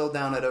was still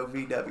down at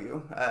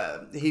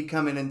OVW. He'd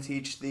come in and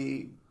teach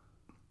I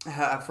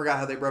forgot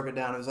how they broke it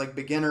down. It was like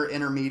beginner,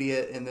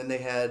 intermediate, and then they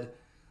had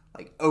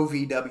like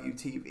OVW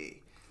TV.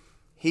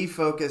 He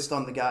focused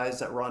on the guys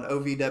that were on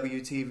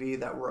OVW TV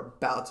that were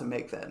about to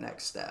make that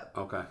next step.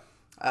 Okay.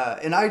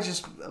 And I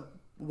just,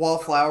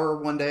 Wallflower,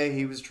 one day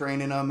he was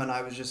training them, and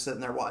I was just sitting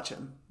there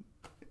watching.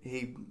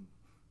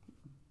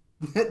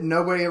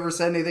 Nobody ever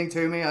said anything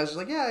to me. I was just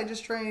like, yeah, I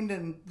just trained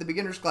in the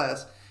beginner's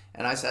class.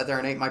 And I sat there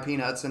and ate my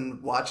peanuts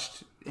and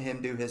watched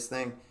him do his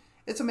thing.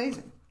 It's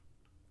amazing.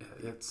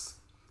 It's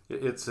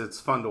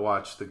fun to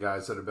watch the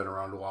guys that have been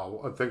around a while.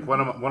 I think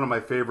one of my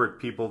favorite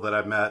people that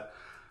I met.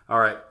 All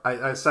right,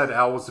 I said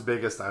Al was the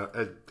biggest.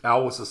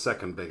 Al was the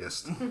second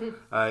biggest.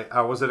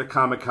 I was at a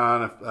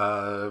Comic-Con.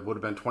 Would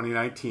have been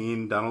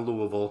 2019 down in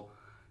Louisville,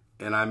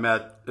 and I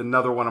met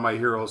another one of my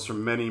heroes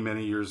from many,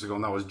 many years ago,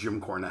 and that was Jim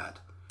Cornette.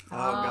 Oh,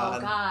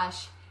 God.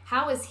 Gosh.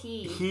 How is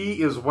he?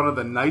 He is one of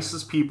the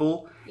nicest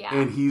people, Yeah.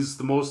 and he's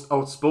the most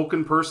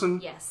outspoken person.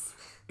 Yes.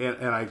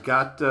 And I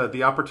got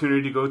the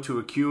opportunity to go to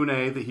a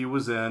Q&A that he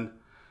was in,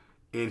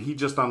 and he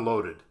just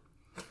unloaded.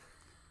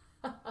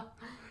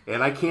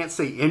 And I can't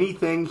say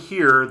anything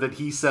here that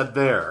he said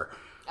there.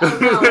 Oh,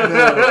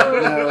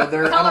 no.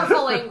 No,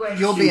 Colorful language.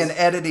 you'll be in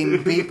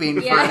editing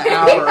beeping Yeah. for an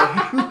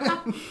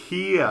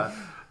hour.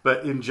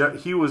 But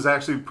he was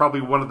actually probably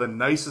one of the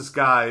nicest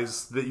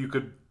guys that you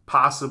could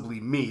possibly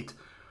meet.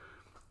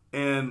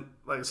 And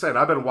like I said,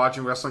 I've been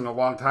watching wrestling a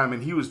long time,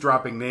 and he was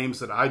dropping names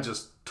that I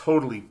just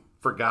totally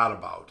forgot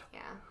about.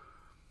 Yeah.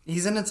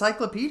 He's an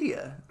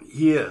encyclopedia.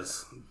 He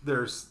is.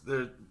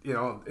 And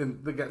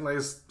like I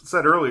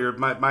said earlier,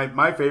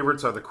 my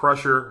favorites are the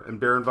Crusher and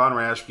Baron Von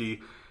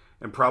Raschke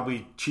and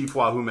probably Chief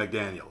Wahoo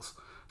McDaniels.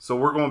 So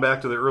we're going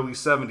back to the early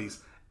 70s.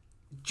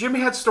 Jim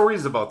had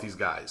stories about these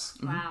guys.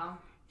 Wow.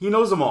 He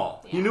knows them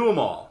all. Yeah. He knew them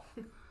all.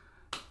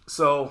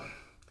 So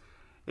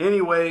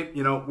anyway,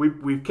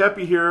 we've kept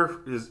you here.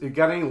 You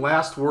got any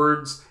last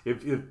words?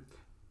 If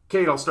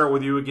Kate, I'll start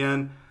with you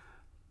again.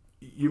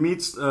 You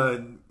meet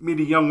a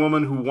young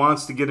woman who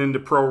wants to get into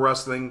pro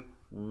wrestling.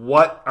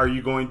 What are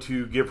you going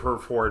to give her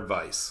for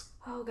advice?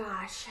 Oh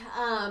gosh.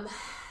 A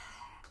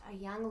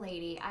young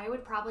lady, I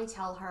would probably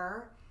tell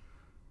her,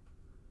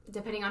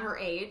 depending on her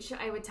age,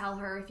 I would tell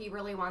her, if you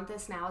really want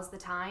this, now is the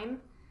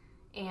time,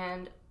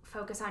 and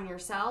focus on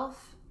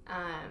yourself.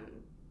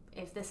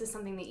 If this is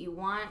something that you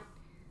want,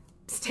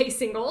 stay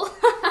single.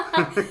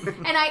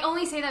 And I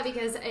only say that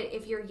because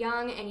if you're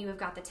young and you have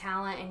got the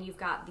talent and you've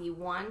got the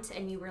want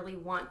and you really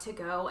want to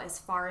go as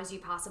far as you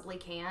possibly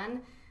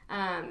can,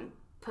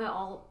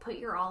 put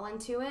your all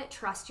into it.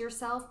 Trust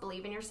yourself,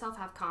 believe in yourself,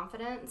 have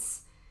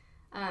confidence.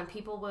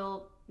 People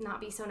will not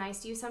be so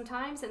nice to you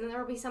sometimes, and then there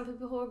will be some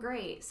people who are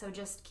great. So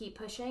just keep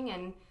pushing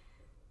and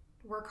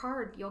work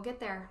hard. You'll get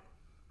there.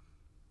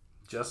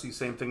 Jesse,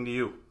 same thing to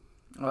you.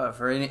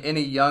 For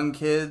any young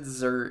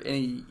kids or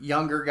any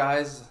younger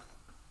guys,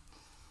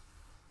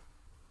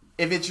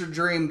 if it's your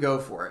dream, go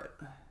for it.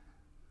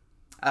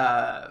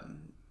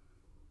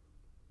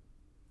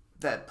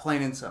 That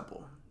plain and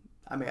simple.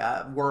 I mean,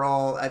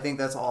 I think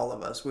that's all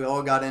of us. We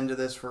all got into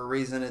this for a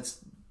reason. It's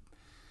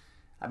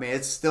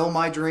still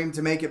my dream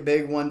to make it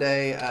big one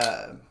day.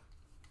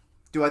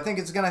 Do I think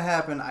it's going to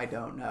happen? I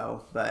don't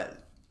know.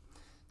 But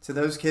to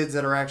those kids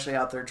that are actually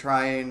out there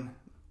trying,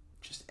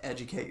 just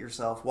educate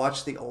yourself.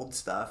 Watch the old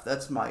stuff.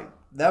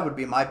 That would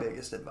be my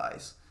biggest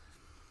advice.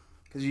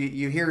 Because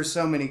you hear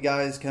so many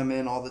guys come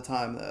in all the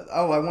time that,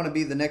 I want to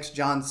be the next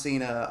John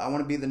Cena. I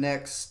want to be the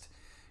next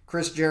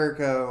Chris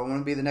Jericho. I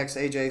want to be the next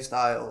AJ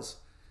Styles.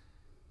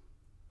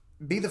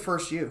 Be the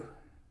first you.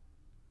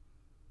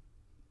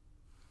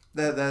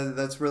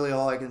 That's really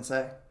all I can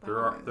say.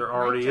 There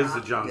already is a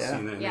John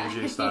Cena and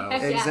AJ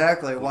Styles.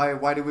 Exactly.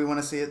 Why do we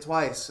want to see it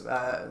twice?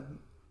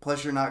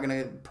 Plus, you're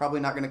probably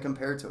not gonna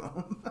compare to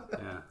him.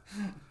 Yeah.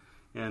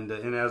 And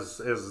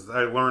as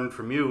I learned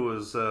from you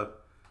is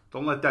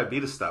don't let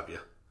diabetes stop you.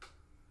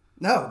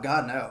 No,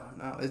 God, no.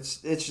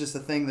 It's just a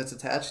thing that's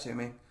attached to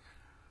me.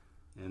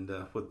 And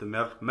with the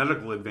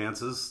medical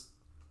advances,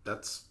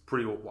 that's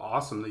pretty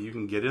awesome that you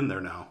can get in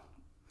there now.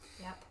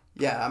 Yep.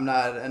 Yeah, I'm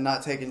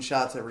not taking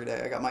shots every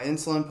day. I got my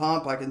insulin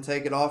pump. I can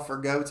take it off for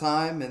go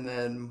time, and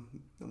then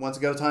once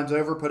go time's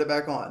over, put it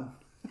back on.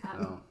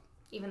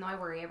 Even though I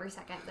worry every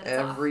second that it's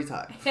every off.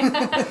 time.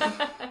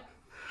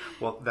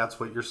 Well, that's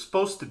what you're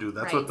supposed to do.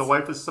 That's right. what the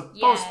wife is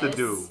supposed to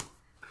do.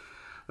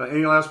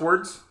 Any last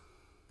words?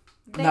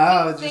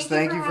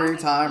 Thank you for your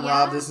time, Yeah.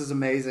 Rob. This is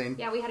amazing.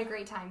 Yeah, we had a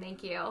great time.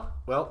 Thank you.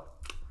 Well,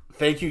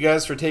 thank you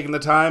guys for taking the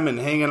time and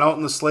hanging out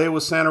in the sleigh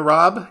with Santa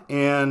Rob.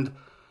 And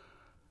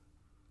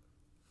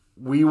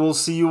we will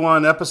see you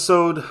on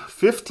episode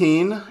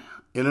 15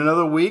 in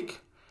another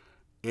week.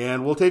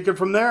 And we'll take it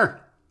from there.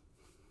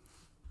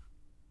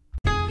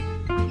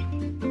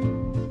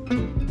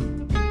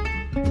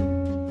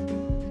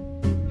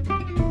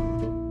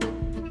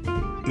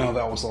 No,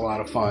 that was a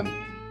lot of fun.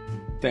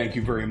 Thank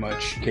you very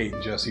much, Kate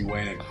and Jesse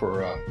Waynick,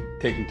 for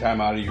taking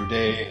time out of your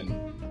day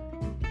and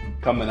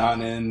coming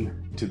on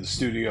in to the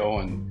studio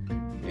and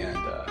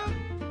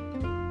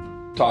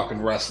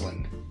talking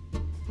wrestling.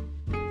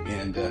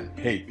 And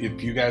hey,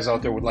 if you guys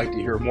out there would like to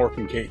hear more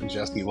from Kate and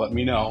Jesse, let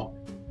me know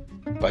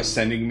by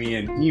sending me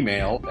an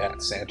email at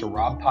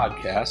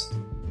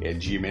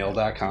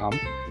santarobpodcast@gmail.com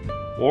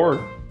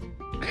or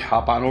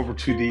hop on over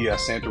to the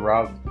Santa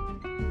Rob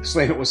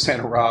Slaying It with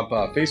Santa Rob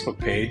Facebook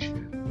page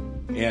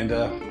and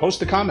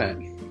post a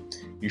comment.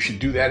 You should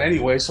do that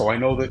anyway, so I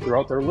know that you're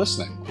out there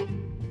listening.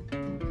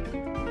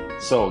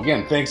 So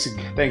again, thanks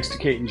to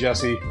Kate and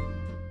Jesse,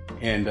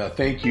 and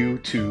thank you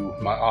to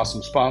my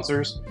awesome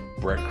sponsors,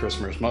 Brett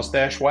Christmer's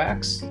Mustache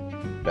Wax.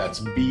 That's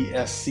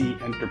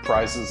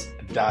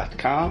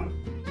bscenterprises.com.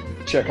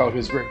 Check out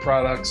his great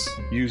products.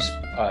 Use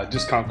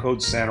discount code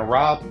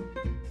SantaRob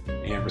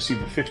and receive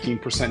a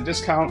 15%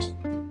 discount.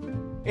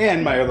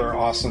 And my other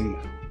awesome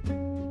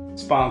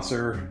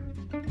sponsor,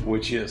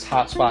 which is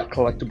Hotspot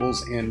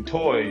Collectibles and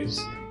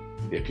Toys.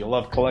 If you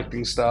love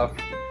collecting stuff,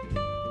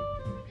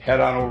 head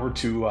on over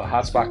to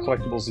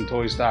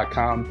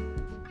hotspotcollectiblesandtoys.com.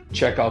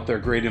 Check out their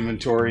great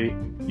inventory.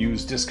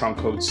 Use discount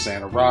code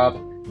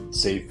SantaRob.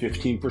 Save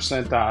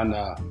 15%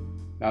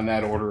 on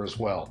that order as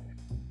well.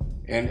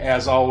 And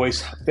as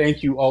always,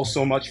 thank you all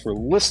so much for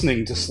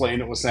listening to Slaying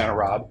It with Santa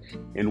Rob,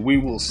 and we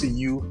will see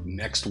you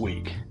next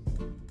week.